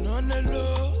 long thing on the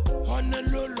low. On the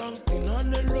low, long thing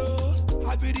on the low.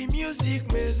 I be the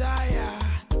music messiah.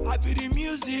 I be the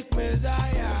music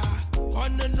messiah.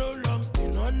 On the low, long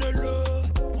thing on the low.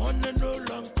 On the low,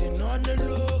 long thing on the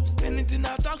low. Anything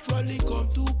that actually come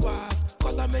to pass,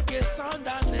 cause I make a sound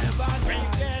that never dies. When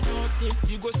you get nothing,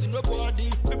 you go see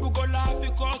nobody. People go laugh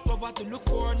because poverty look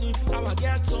funny. Now I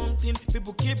get something,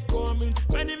 people keep coming.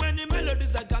 Many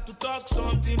melodies, I got to talk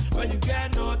something. When you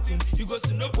get nothing, you go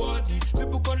see nobody.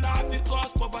 People go laugh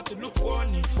because poverty look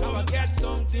funny. Now I get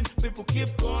something, people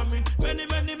keep coming. Many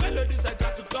melodies, I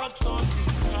got to talk something.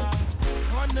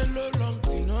 On the low, long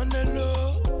thing on the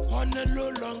low. On the low,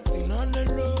 long thing on the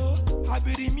low. I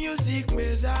be the music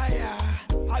messiah.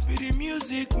 I be the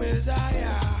music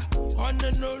messiah. On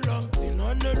the no long thing,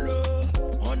 on the low.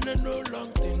 On the no long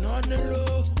thing, on the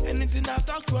low. Anything that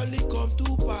actually come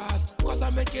to pass. Cause I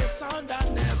make a sound that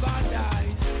never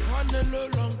dies. On the low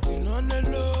long thing, on the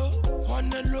low. On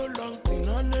the low long thing,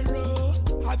 on the low.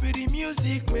 I be the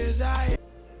music messiah.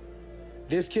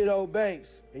 This Kiddo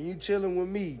Banks, and you chilling with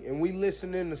me, and we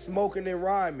listening to Smoking and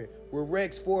Rhyming with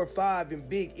Rex 45 and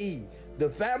Big E. The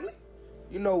family?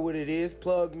 You know what it is,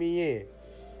 plug me in.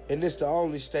 And this the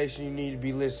only station you need to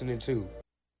be listening to.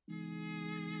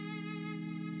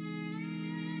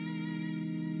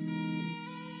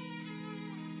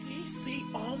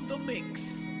 TC on the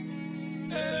mix.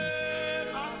 Hey,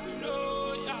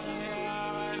 Mafino,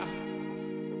 yeah.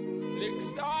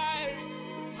 Lakeside,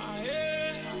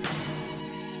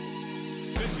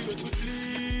 make you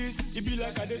please. It be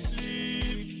like I dey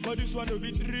sleep, but this one no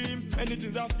be dream. Many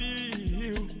things I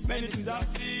feel, many things I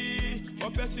see.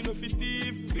 One person no fit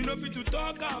thief, you no fit to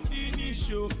talk and finish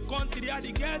yo. Country I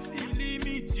dey get the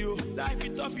limit yo. Life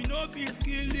is tough, you no fit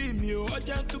kill him yo.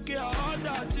 Urgent to care all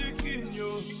that chicken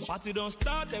yo. Party don't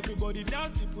start, everybody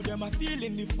dance, people them are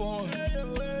feeling the fun. Hey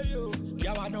yo, hey yo.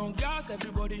 Yeah, I don't gas,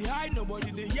 everybody high,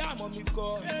 nobody they yam on me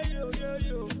call. Hey yo, yo,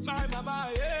 yo. My mama,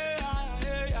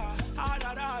 yeah, yeah.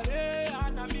 Adara, yeah,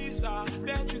 Anamisa.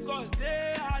 Pentecost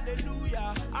day,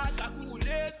 hallelujah.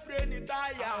 Atakulate, pray ni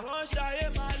tire. I want Shaye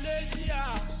Malaysia.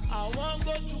 I want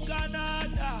go to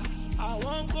Canada. I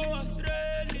want go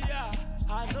Australia.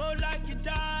 I know like it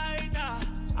China.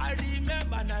 I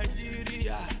remember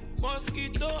Nigeria.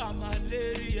 Mosquito and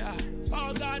malaria.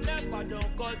 Organ never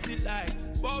don't cut it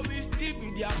like. But we still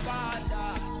be their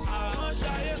father. I want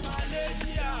Shaye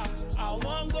Malaysia. I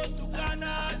want go to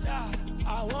Canada.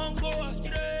 I want go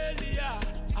Australia.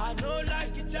 I know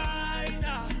like it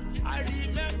China. I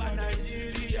remember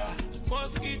Nigeria.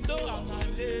 Mosquito and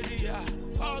malaria.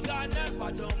 Organ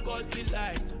never don't cut it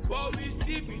like. But we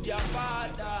still be their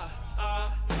father.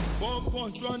 One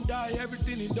punch, one die,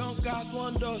 everything it don't cast.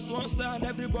 One dust, one sign,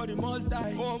 everybody must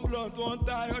die. One blunt, one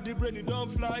tie, all the brain it don't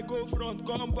fly. Go front,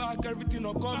 come back, everything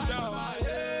will come down.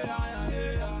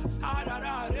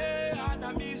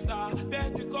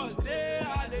 Pentecost day,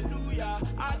 hallelujah.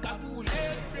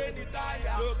 Akakule, brain it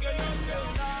tire. Loke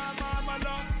la mama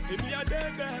la, emi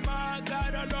adebe ma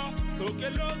gara la. Loke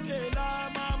la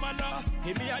mama la,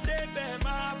 emi adebe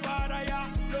ma paraya.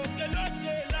 Loke la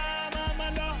mama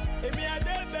la. Emi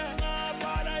adebe ma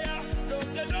faraya,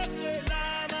 loke la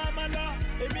mama la.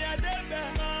 Emi adebe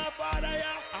ma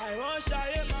faraya. I want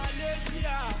Shaye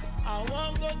Malaysia, I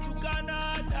want go to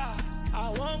Canada, I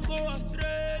want go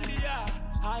Australia.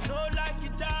 I know like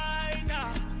it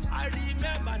China, I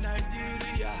remember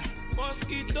Nigeria.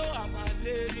 Mosquito and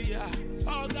malaria,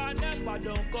 organ never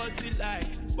don't cut it like.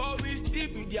 But we still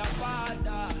be their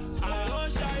father. I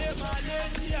want Shaye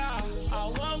Malaysia, I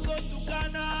want go to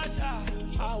Canada,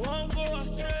 I want go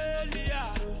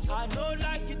Australia. I know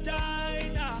like it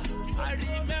China, I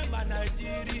remember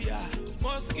Nigeria.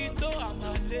 Mosquito and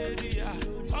malaria,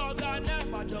 organ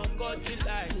never don't cut it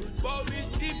like. But we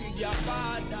still be their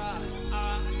father.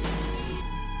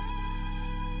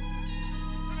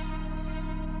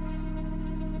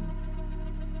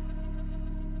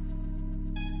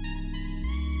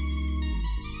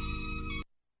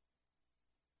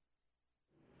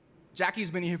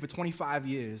 Jackie's been here for 25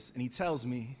 years, and he tells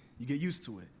me you get used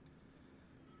to it.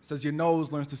 Says your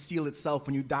nose learns to seal itself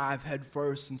when you dive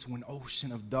headfirst into an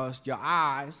ocean of dust. Your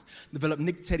eyes develop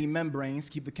nictitating membranes,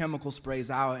 keep the chemical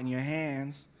sprays out, and your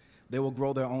hands, they will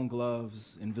grow their own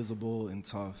gloves, invisible and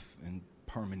tough and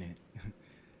permanent.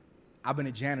 I've been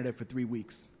a janitor for 3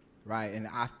 weeks, right? And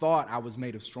I thought I was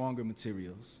made of stronger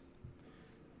materials.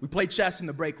 We play chess in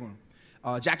the break room.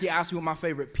 Jackie asked me what my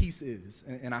favorite piece is,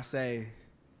 and I say,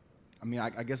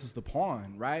 I guess it's the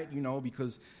pawn, right? You know,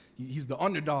 because he's the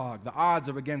underdog. The odds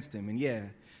are against him. And yeah,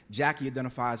 Jackie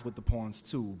identifies with the pawns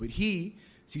too. But he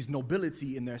sees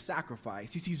nobility in their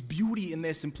sacrifice. He sees beauty in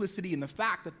their simplicity and the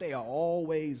fact that they are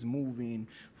always moving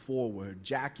forward.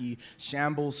 Jackie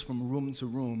shambles from room to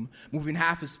room, moving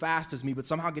half as fast as me, but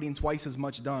somehow getting twice as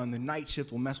much done. The night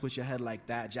shift will mess with your head like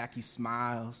that. Jackie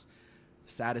smiles,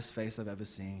 saddest face I've ever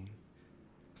seen.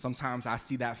 Sometimes I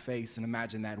see that face and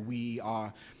imagine that we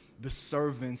are the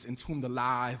servants entombed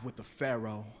alive with the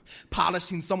pharaoh,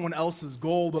 polishing someone else's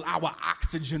gold while our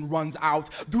oxygen runs out,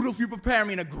 dutifully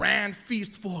preparing a grand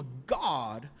feast for a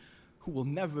God who will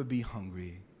never be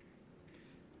hungry.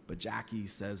 But Jackie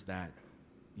says that,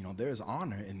 there is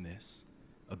honor in this,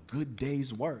 a good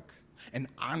day's work, an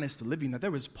honest living, that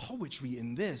there is poetry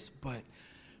in this, but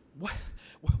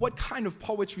What kind of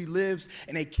poetry lives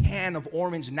in a can of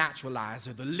orange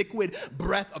naturalizer? The liquid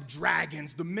breath of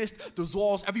dragons, the mist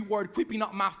dissolves, every word creeping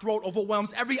up my throat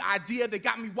overwhelms every idea. They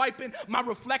got me wiping my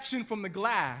reflection from the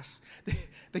glass.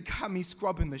 They got me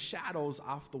scrubbing the shadows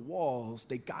off the walls.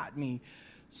 They got me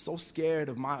so scared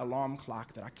of my alarm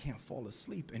clock that I can't fall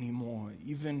asleep anymore.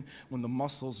 Even when the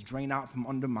muscles drain out from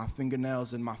under my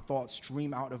fingernails and my thoughts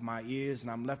stream out of my ears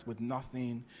and I'm left with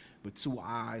nothing but two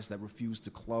eyes that refuse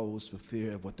to close for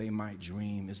fear of what they might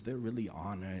dream. Is there really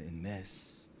honor in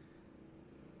this?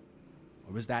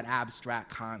 Or is that abstract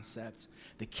concept,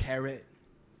 the carrot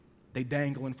they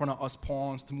dangle in front of us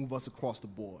pawns to move us across the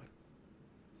board?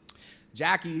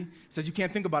 Jackie says you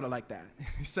can't think about it like that.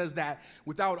 He says that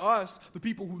without us, the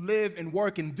people who live and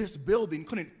work in this building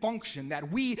couldn't function,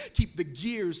 that we keep the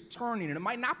gears turning, and it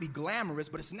might not be glamorous,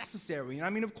 but it's necessary. And I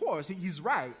mean, of course, he's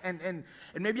right. And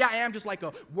maybe I am just like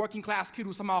a working class kid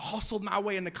who somehow hustled my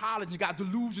way into college and got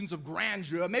delusions of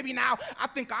grandeur. Maybe now I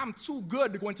think I'm too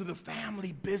good to go into the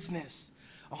family business.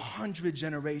 100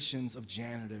 generations of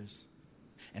janitors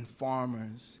and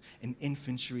farmers and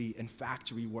infantry and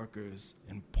factory workers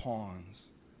and pawns.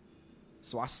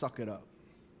 So I suck it up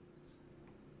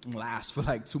and last for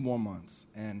like 2 more months.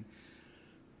 And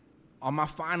on my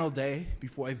final day,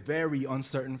 before a very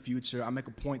uncertain future, I make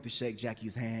a point to shake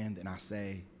Jackie's hand and I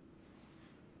say,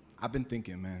 I've been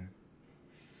thinking, man.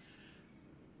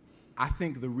 I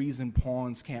think the reason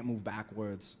pawns can't move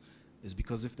backwards is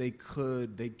because if they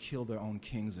could, they'd kill their own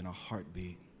kings in a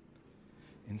heartbeat.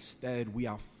 Instead, we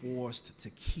are forced to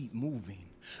keep moving,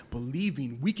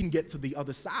 believing we can get to the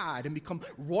other side and become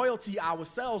royalty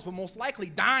ourselves, but most likely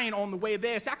dying on the way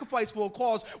there, sacrifice for a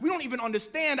cause we don't even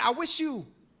understand. I wish you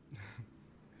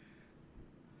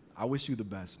the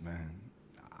best, man.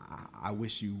 I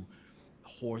wish you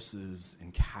horses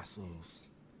and castles.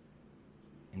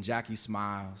 And Jackie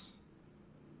smiles,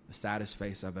 the saddest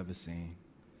face I've ever seen,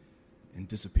 and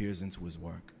disappears into his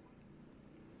work.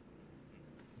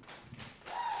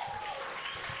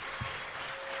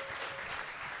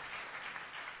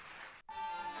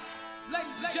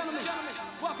 Ladies and gentlemen,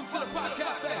 welcome to the Pop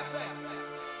Cafe.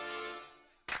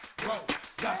 Roll,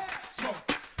 light, smoke,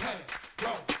 hey,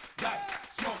 roll, light,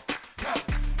 smoke, hey,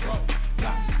 roll,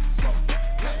 light, smoke,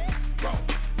 hey, roll,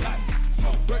 light,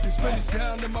 smoke. Breaking Spanish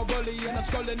down in my rollie and I'm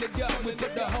scrolling it up. We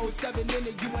put the whole 7 in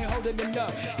it, you ain't holding it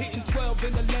up. Hitting 12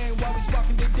 in the lane while we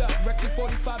sparking it up. Rexy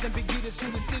 45 and Big E, that's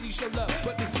who the city show love.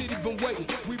 But the city been waiting,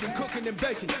 we been cooking and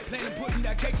baking, planning, putting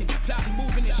that cake in, plotting,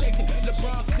 moving and shaking.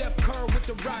 LeBron, Steph Curry with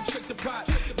the rock, shake the pot.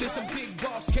 There's some big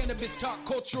boss cannabis talk,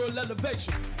 cultural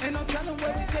elevation. Ain't no telling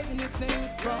where we taking this thing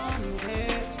from here.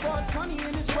 It's 420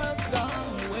 in this world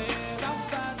somewhere.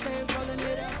 Outside, stay rolling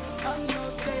it up. I know,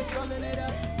 stay rolling it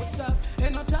up. What's up?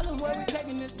 Ain't no telling where we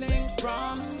taking this thing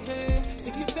from here.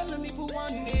 If you feeling me, put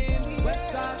one in me.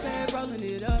 West side, stay rolling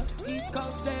it up. East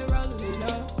Coast, stay rolling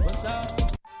it up. What's up?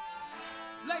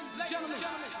 Ladies and gentlemen,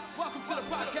 welcome to the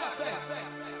Pop Cafe.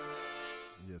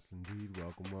 Yes, indeed.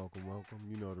 Welcome, welcome, welcome.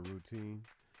 You know the routine.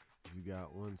 If you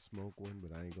got one, smoke one,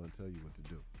 but I ain't going to tell you what to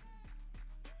do.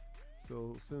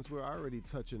 So since we're already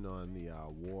touching on the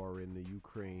war in the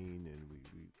Ukraine, and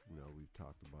we've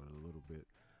talked about it a little bit,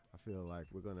 I feel like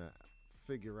we're going to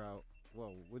figure out,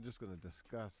 we're just going to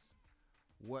discuss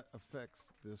what effects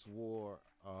this war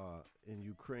in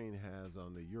Ukraine has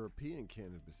on the European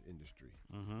cannabis industry.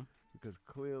 Mm-hmm. Because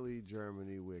clearly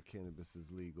Germany, where cannabis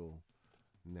is legal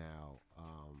now,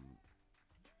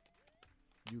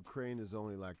 Ukraine is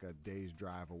only like a day's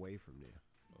drive away from there.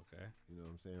 Okay. You know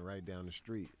what I'm saying? Right down the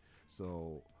street.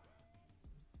 So,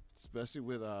 especially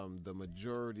with the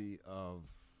majority of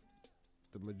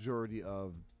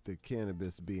the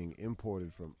cannabis being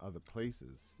imported from other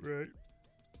places, right?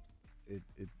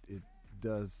 It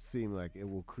does seem like it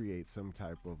will create some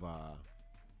type of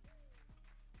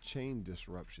chain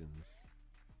disruptions,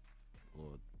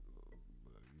 or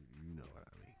you know what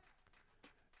I mean.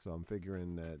 So I'm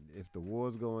figuring that if the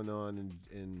war's going on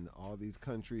and all these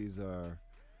countries are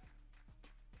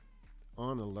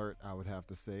on alert, I would have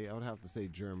to say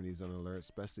Germany's on alert,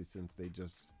 especially since they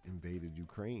just invaded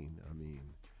Ukraine. I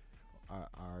mean,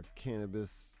 our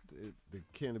cannabis, the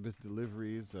cannabis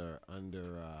deliveries are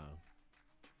under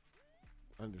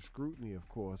scrutiny, of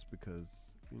course,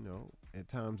 because at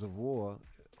times of war,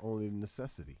 only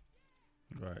necessity.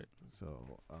 Right.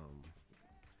 So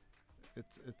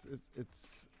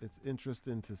it's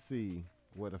interesting to see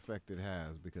what effect it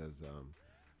has, because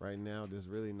right now there's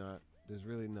really not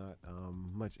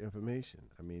much information.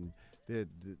 I mean,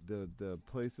 the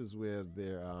places where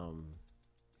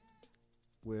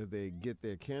they get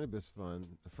their cannabis fund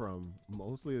from,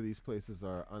 mostly of these places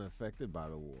are unaffected by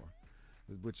the war.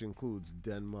 which includes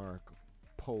Denmark,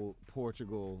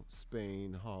 Portugal,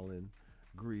 Spain, Holland,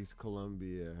 Greece,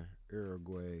 Colombia,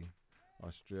 Uruguay,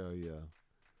 Australia,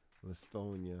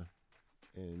 Estonia,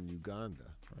 and Uganda.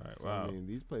 Right. So, Wow. I mean,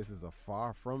 these places are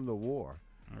far from the war.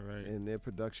 All right. And their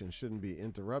production shouldn't be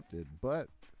interrupted. But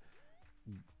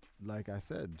like I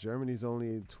said, Germany's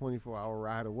only a 24-hour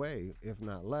ride away, if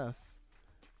not less.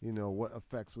 You know, what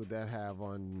effects would that have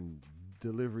on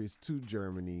deliveries to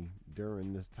Germany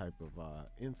during this type of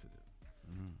incident?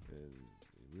 And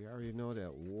we already know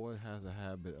that war has a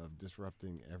habit of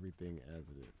disrupting everything as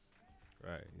it is.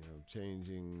 Right. You know,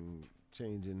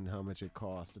 changing how much it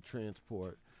costs to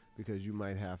transport, because you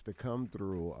might have to come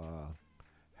through a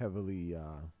heavily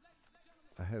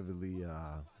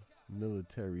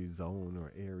military zone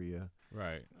or area.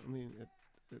 Right. I mean,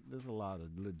 there's a lot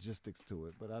of logistics to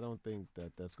it, but I don't think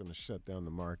that that's going to shut down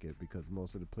the market, because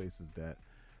most of the places that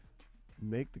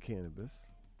make the cannabis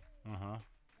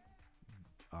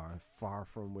are far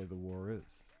from where the war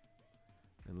is,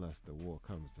 unless the war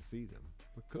comes to see them.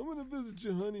 We're coming to visit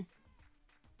you, honey.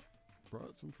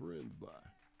 Brought some friends by.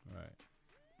 Right.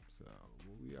 So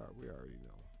we already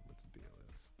know what the deal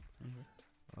is. Mhm.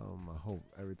 I hope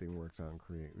everything works out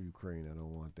in Ukraine. I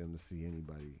don't want them to see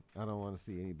anybody. I don't want to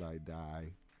see anybody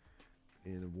die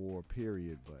in a war,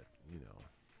 period. But, you know,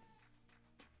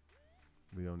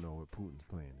 we don't know what Putin's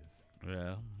plan is.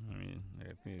 Yeah. I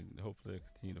mean, hopefully they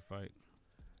continue to fight.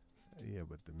 Yeah,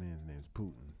 but the man's name's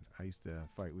Putin. I used to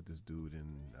fight with this dude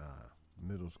in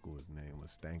middle school. His name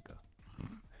was Stanka.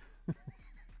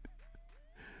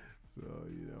 So,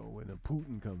 you know, when a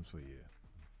Putin comes for you,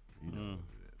 you know what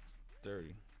it is.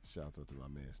 Dirty. Shouts out to my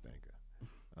man Stanka.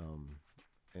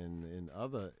 And in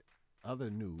other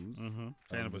news,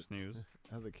 Cannabis news.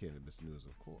 Other cannabis news,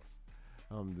 of course.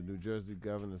 The New Jersey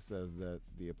governor says that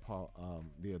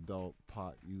the adult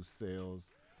pot use sales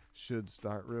should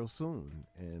start real soon.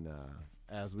 And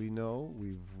as we know,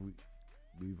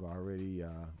 we've already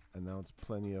announced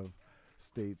plenty of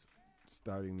states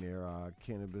starting their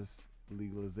cannabis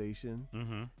legalization,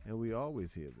 and we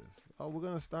always hear this. Oh, we're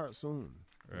gonna start soon.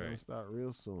 We're gonna start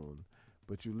real soon.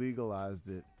 But you legalized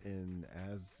it, and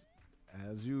as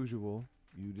usual,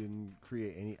 you didn't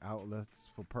create any outlets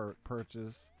for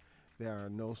purchase. There are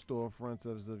no storefronts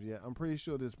as of yet. I'm pretty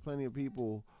sure there's plenty of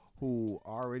people who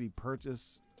already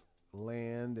purchased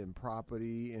land and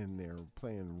property, and they're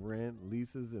paying rent,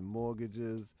 leases, and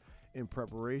mortgages in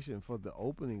preparation for the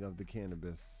opening of the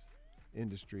cannabis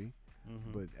industry.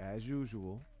 But as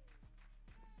usual,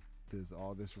 there's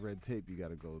all this red tape you got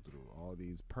to go through, all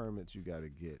these permits you got to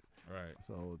get. Right.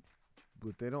 So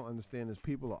what they don't understand is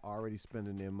people are already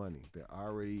spending their money. They're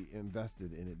already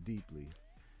invested in it deeply.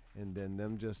 And then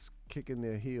them just kicking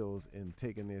their heels and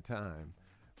taking their time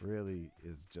really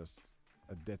is just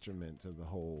a detriment to the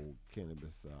whole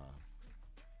cannabis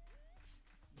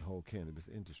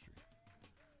industry.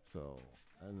 So,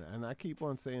 and I keep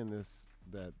on saying this,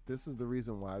 that this is the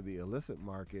reason why the illicit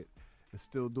market is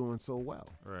still doing so well.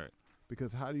 Right.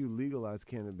 Because how do you legalize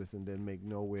cannabis and then make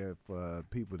nowhere for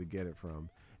people to get it from,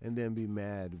 and then be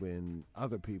mad when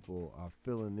other people are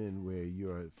filling in where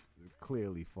you're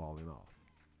clearly falling off?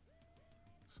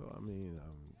 So, I mean,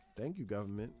 thank you,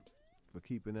 government, for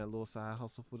keeping that little side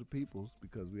hustle for the peoples,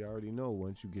 because we already know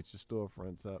once you get your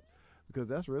storefronts up, because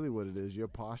that's really what it is. You're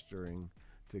posturing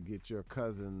to get your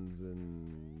cousins,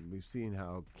 and we've seen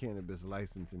how cannabis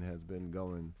licensing has been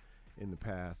going in the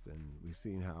past, and we've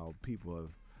seen how people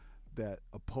that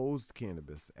opposed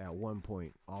cannabis at one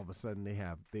point, all of a sudden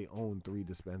they own 3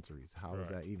 dispensaries. How is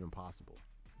that even possible?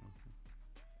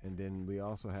 And then we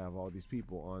also have all these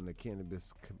people on the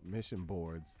cannabis commission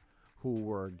boards who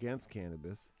were against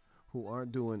cannabis, who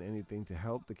aren't doing anything to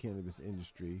help the cannabis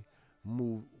industry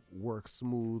work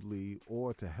smoothly,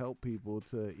 or to help people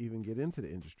to even get into the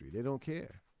industry. They don't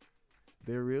care.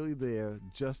 They're really there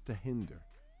just to hinder.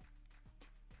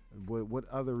 What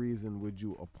other reason would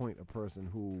you appoint a person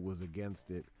who was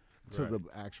against it to the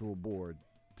actual board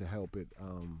to help it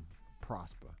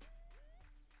prosper?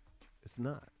 It's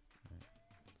not.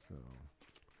 So,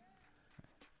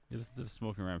 You listen to the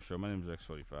Smoking Ram Show. My name is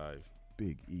X45.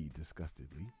 Big E,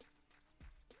 disgustedly.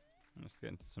 Let's get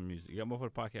into some music. You got more for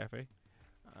the Pod Cafe?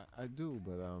 I do,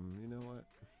 but you know what?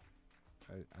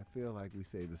 I feel like we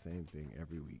say the same thing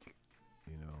every week.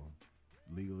 You know,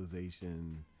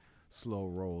 legalization, slow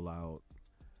rollout,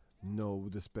 no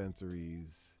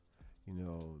dispensaries. You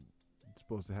know,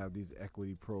 supposed to have these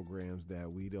equity programs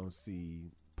that we don't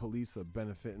see. Police are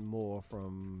benefiting more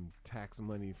from tax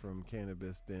money from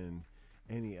cannabis than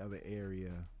any other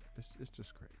area. It's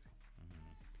just crazy.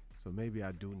 So maybe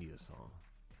I do need a song.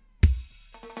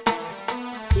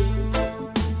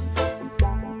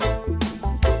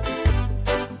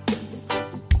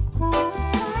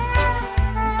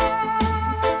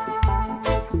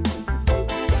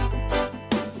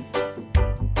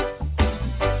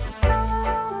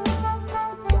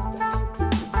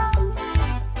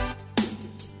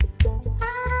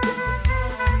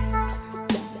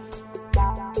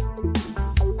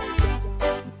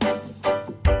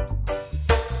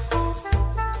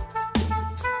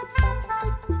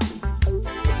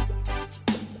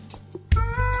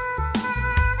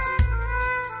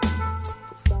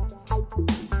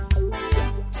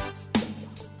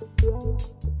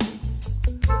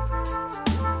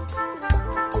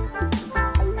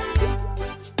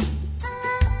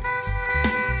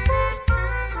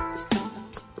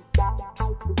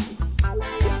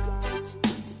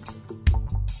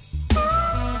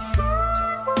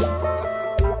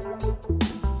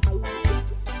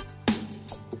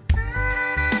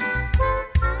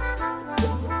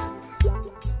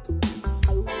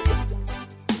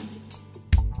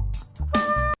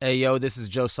 Hey, yo, this is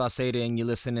Joe Sauceda, and you're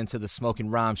listening to the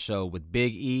Smoking Rhyme Show with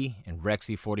Big E and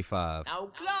Rexy 45. Now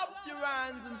clap your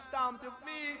hands and stamp your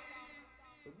feet.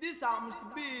 This happens to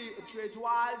be a treat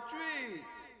wild treat.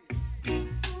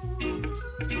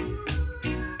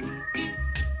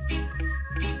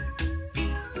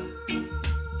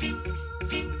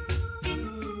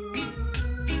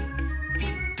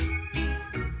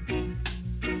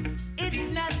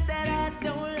 It's not that I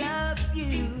don't love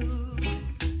you.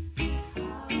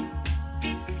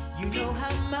 You know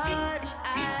how much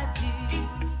I do.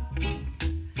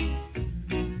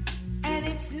 And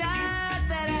it's not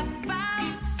that I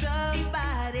found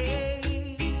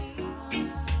somebody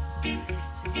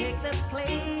to take the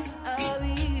place of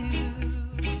you.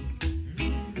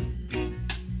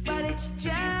 But it's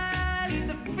just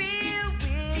the feel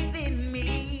within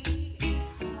me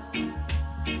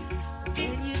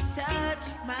when you touch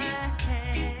my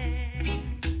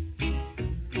hand,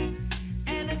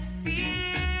 and a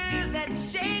fear that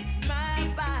shakes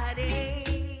my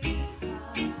body,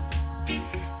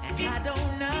 and I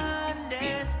don't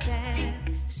understand,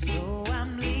 so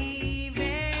I'm leaving.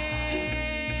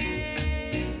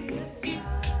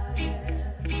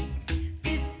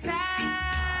 This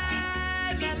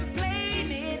time I'm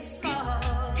playing it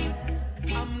smart.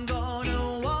 I'm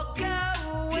gonna walk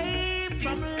away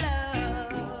from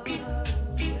love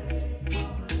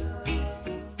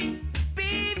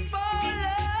before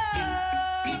love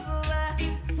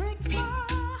breaks my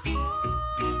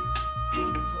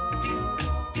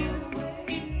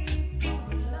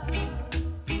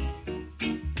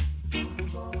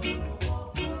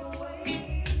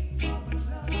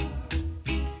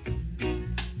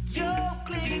You're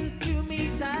clinging to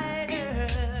me tighter,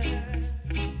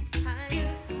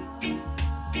 tighter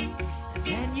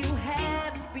than you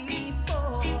have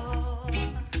before.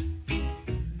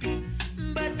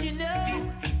 But you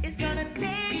know it's gonna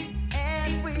take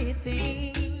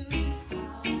everything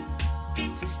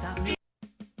to stop me.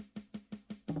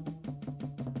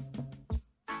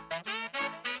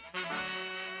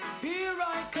 Here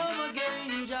I come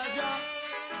again, Jaja.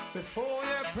 Before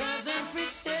your presence we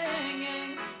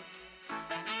singing.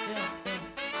 Yeah.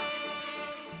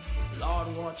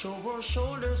 Lord, watch over our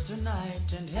shoulders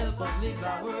tonight and help us live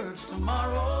our words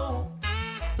tomorrow.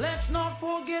 Let's not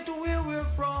forget where we're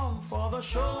from, Father,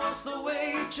 show us the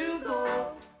way to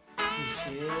go. You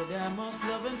said I must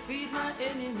love and feed my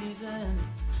enemies, and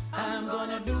I'm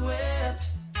gonna do it.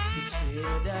 You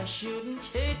said I shouldn't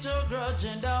hate or grudge,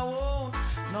 and I won't,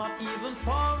 not even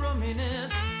for a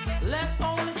minute. Let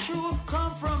only truth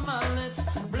come from my lips.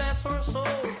 Bless our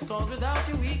souls, cause without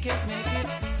you we can't make it.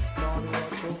 Lord,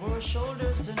 watch over our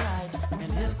shoulders tonight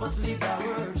and help us live our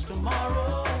words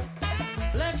tomorrow.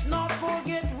 Let's not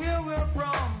forget where we're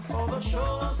from, Father,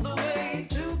 show us the way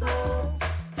to go.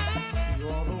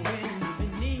 You're the wind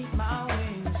beneath my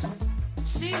wings,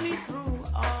 see me through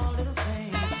all little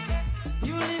things.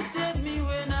 You lifted me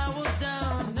when I was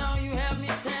down, now you have me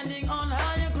standing on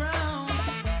higher ground.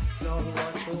 Lord,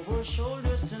 watch over our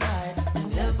shoulders tonight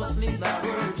and help us live our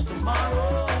words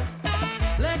tomorrow.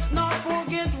 Let's not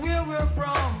forget where we're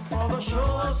from, Father,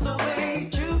 show us the way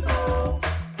to go.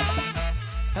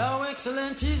 How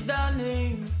excellent is thy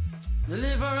name,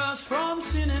 deliver us from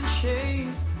sin and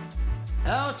shame.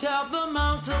 Out of the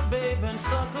mount of babe and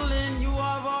suckle in, you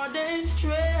have ordained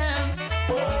strength.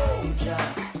 Oh,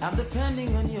 Jah, I'm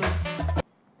depending on you.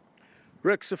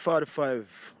 Rexy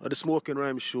 45 at the Smoking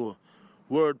Rhyme Show.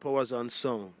 Word, powers, and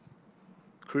sound.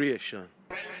 Creation.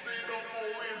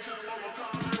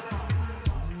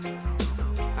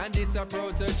 And it's a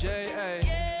protege,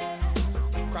 eh?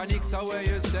 Chronics are where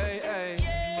you say, eh?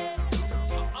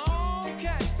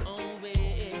 Okay.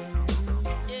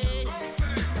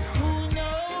 Who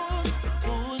knows?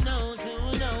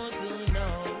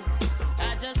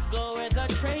 I just go where the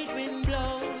trade wind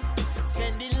blows,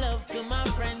 sending love to my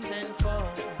friends and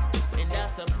foes. And I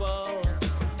suppose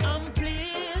I'm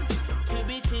pleased to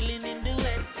be chilling in the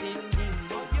West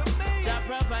Indies. Jah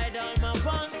provide all my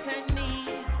wants and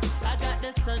needs. I got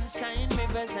the sunshine,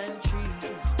 rivers and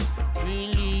trees.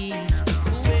 Relief,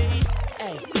 wait,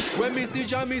 hey. When me see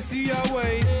Jah, me see a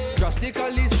way.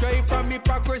 Drastically straight from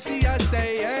hypocrisy, I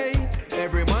say, hey.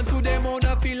 Every man to them own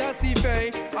a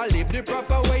philosophy. I live the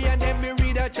proper way and then me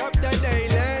read a chapter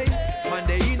daily. Man,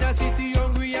 they in a city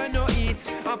hungry and no eat.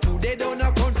 And food they down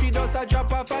a country, just a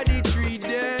drop off of the tree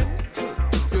then.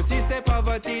 You see, say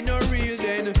poverty no real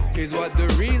then, is what the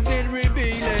reason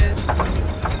revealing.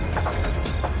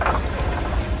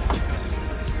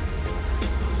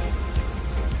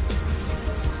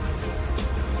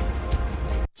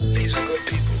 These are good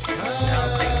people.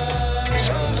 Now, these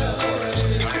are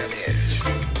pioneers.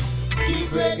 Keep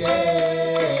reggae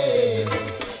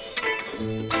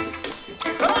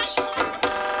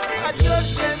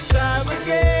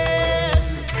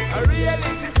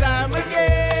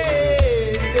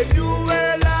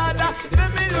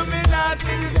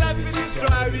desire to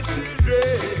destroy the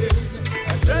children.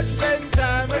 A judgment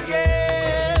time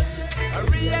again, a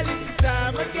reality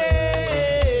time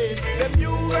again. The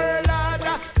new world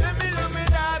order, them Illuminati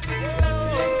desire to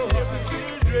destroy the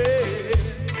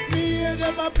children. Me hear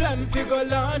them a plan figure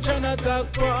launch and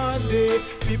attack one day.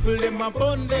 People them a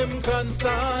burn them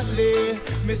constantly.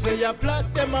 Me say a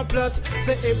plot, them a plot.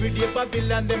 Say every day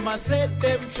Babylon them a set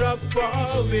them trap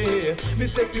far away. Me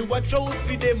say if you watch out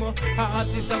for them,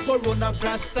 artists and corona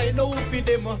flash sign out for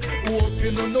them. Hope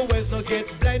you know where's no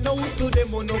get blind out to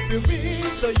them. No for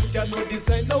real, so you can know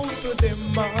design out to them.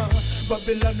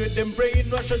 Babylon with them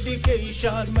brainwash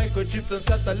education, microchips and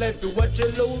satellite to watch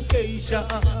your location.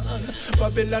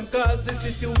 Babylon cause the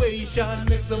situation,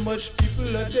 make so much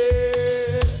people a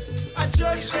dead. A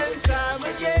judgment time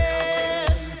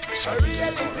again, a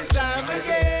reality time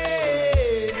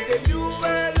again. The new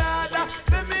world order,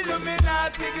 the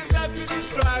Illuminati desire to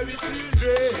destroy the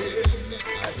children.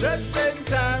 A judgment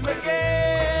time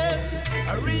again,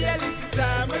 a reality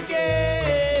time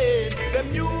again. The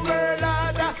new world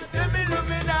order, the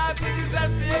Illuminati desire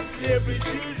to enslave the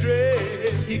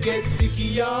children. It gets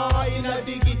sticky in a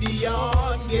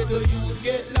Gideon. Get a youth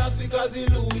get lost because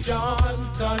illusion,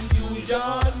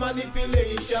 confusion,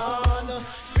 manipulation.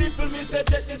 People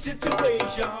misinterpret the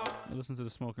situation. Listen to the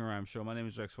Smoking Rhyme Show. My name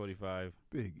is Rex45.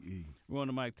 Big E. We're on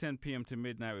the mic 10 p.m. to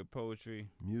midnight with poetry,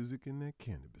 music, and that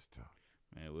cannabis talk.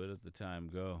 Man, where does the time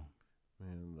go?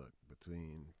 Man, look,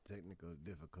 between technical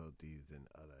difficulties and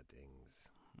other things.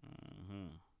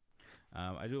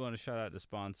 I do want to shout out the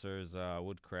sponsors,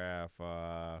 Woodcraft,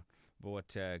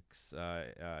 Vortex,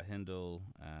 Hindle,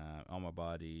 On My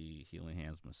Body, Healing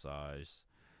Hands Massage,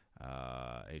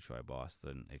 HY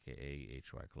Boston, a.k.a.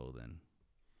 HY Clothing.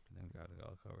 I think we got it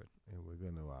all covered. And we're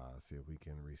going to see if we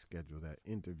can reschedule that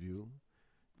interview.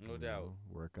 No doubt.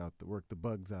 Work the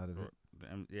bugs out of it.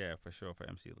 Yeah, for sure, for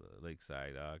MC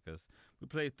Lakeside, because we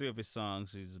played 3 of his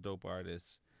songs. He's a dope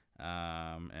artist.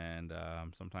 And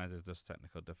sometimes there's just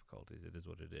technical difficulties. It is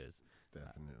what it is.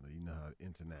 Definitely. You know how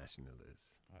international is.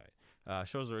 All right.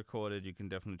 Shows are recorded. You can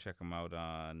definitely check them out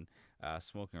on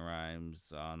Smoking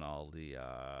Rhymes on all the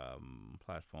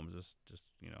platforms. Just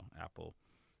Apple,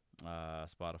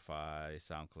 Spotify,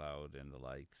 SoundCloud, and the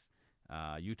likes.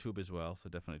 YouTube as well. So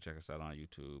definitely check us out on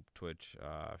YouTube, Twitch.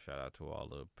 Shout out to all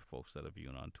the folks that are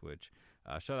viewing on Twitch.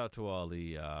 Shout out to all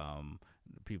the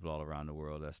people all around the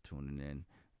world that's tuning in.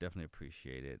 Definitely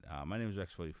appreciate it. My name is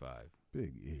Rex45.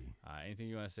 Big E. Anything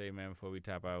you want to say, man, before we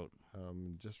tap out?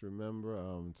 Just remember,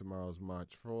 tomorrow's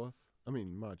March 1st.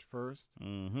 March 1st.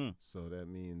 Mm-hmm. So that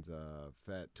means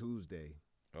Fat Tuesday.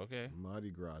 Okay. Mardi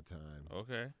Gras time.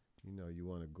 Okay. You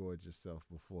want to gorge yourself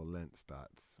before Lent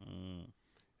starts.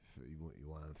 You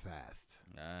want to fast.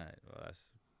 All right. Well, that's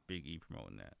Big E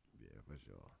promoting that. Yeah, for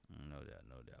sure. No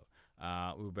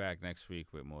doubt. We'll be back next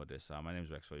week with more of this. My name is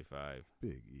Rex45.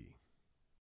 Big E.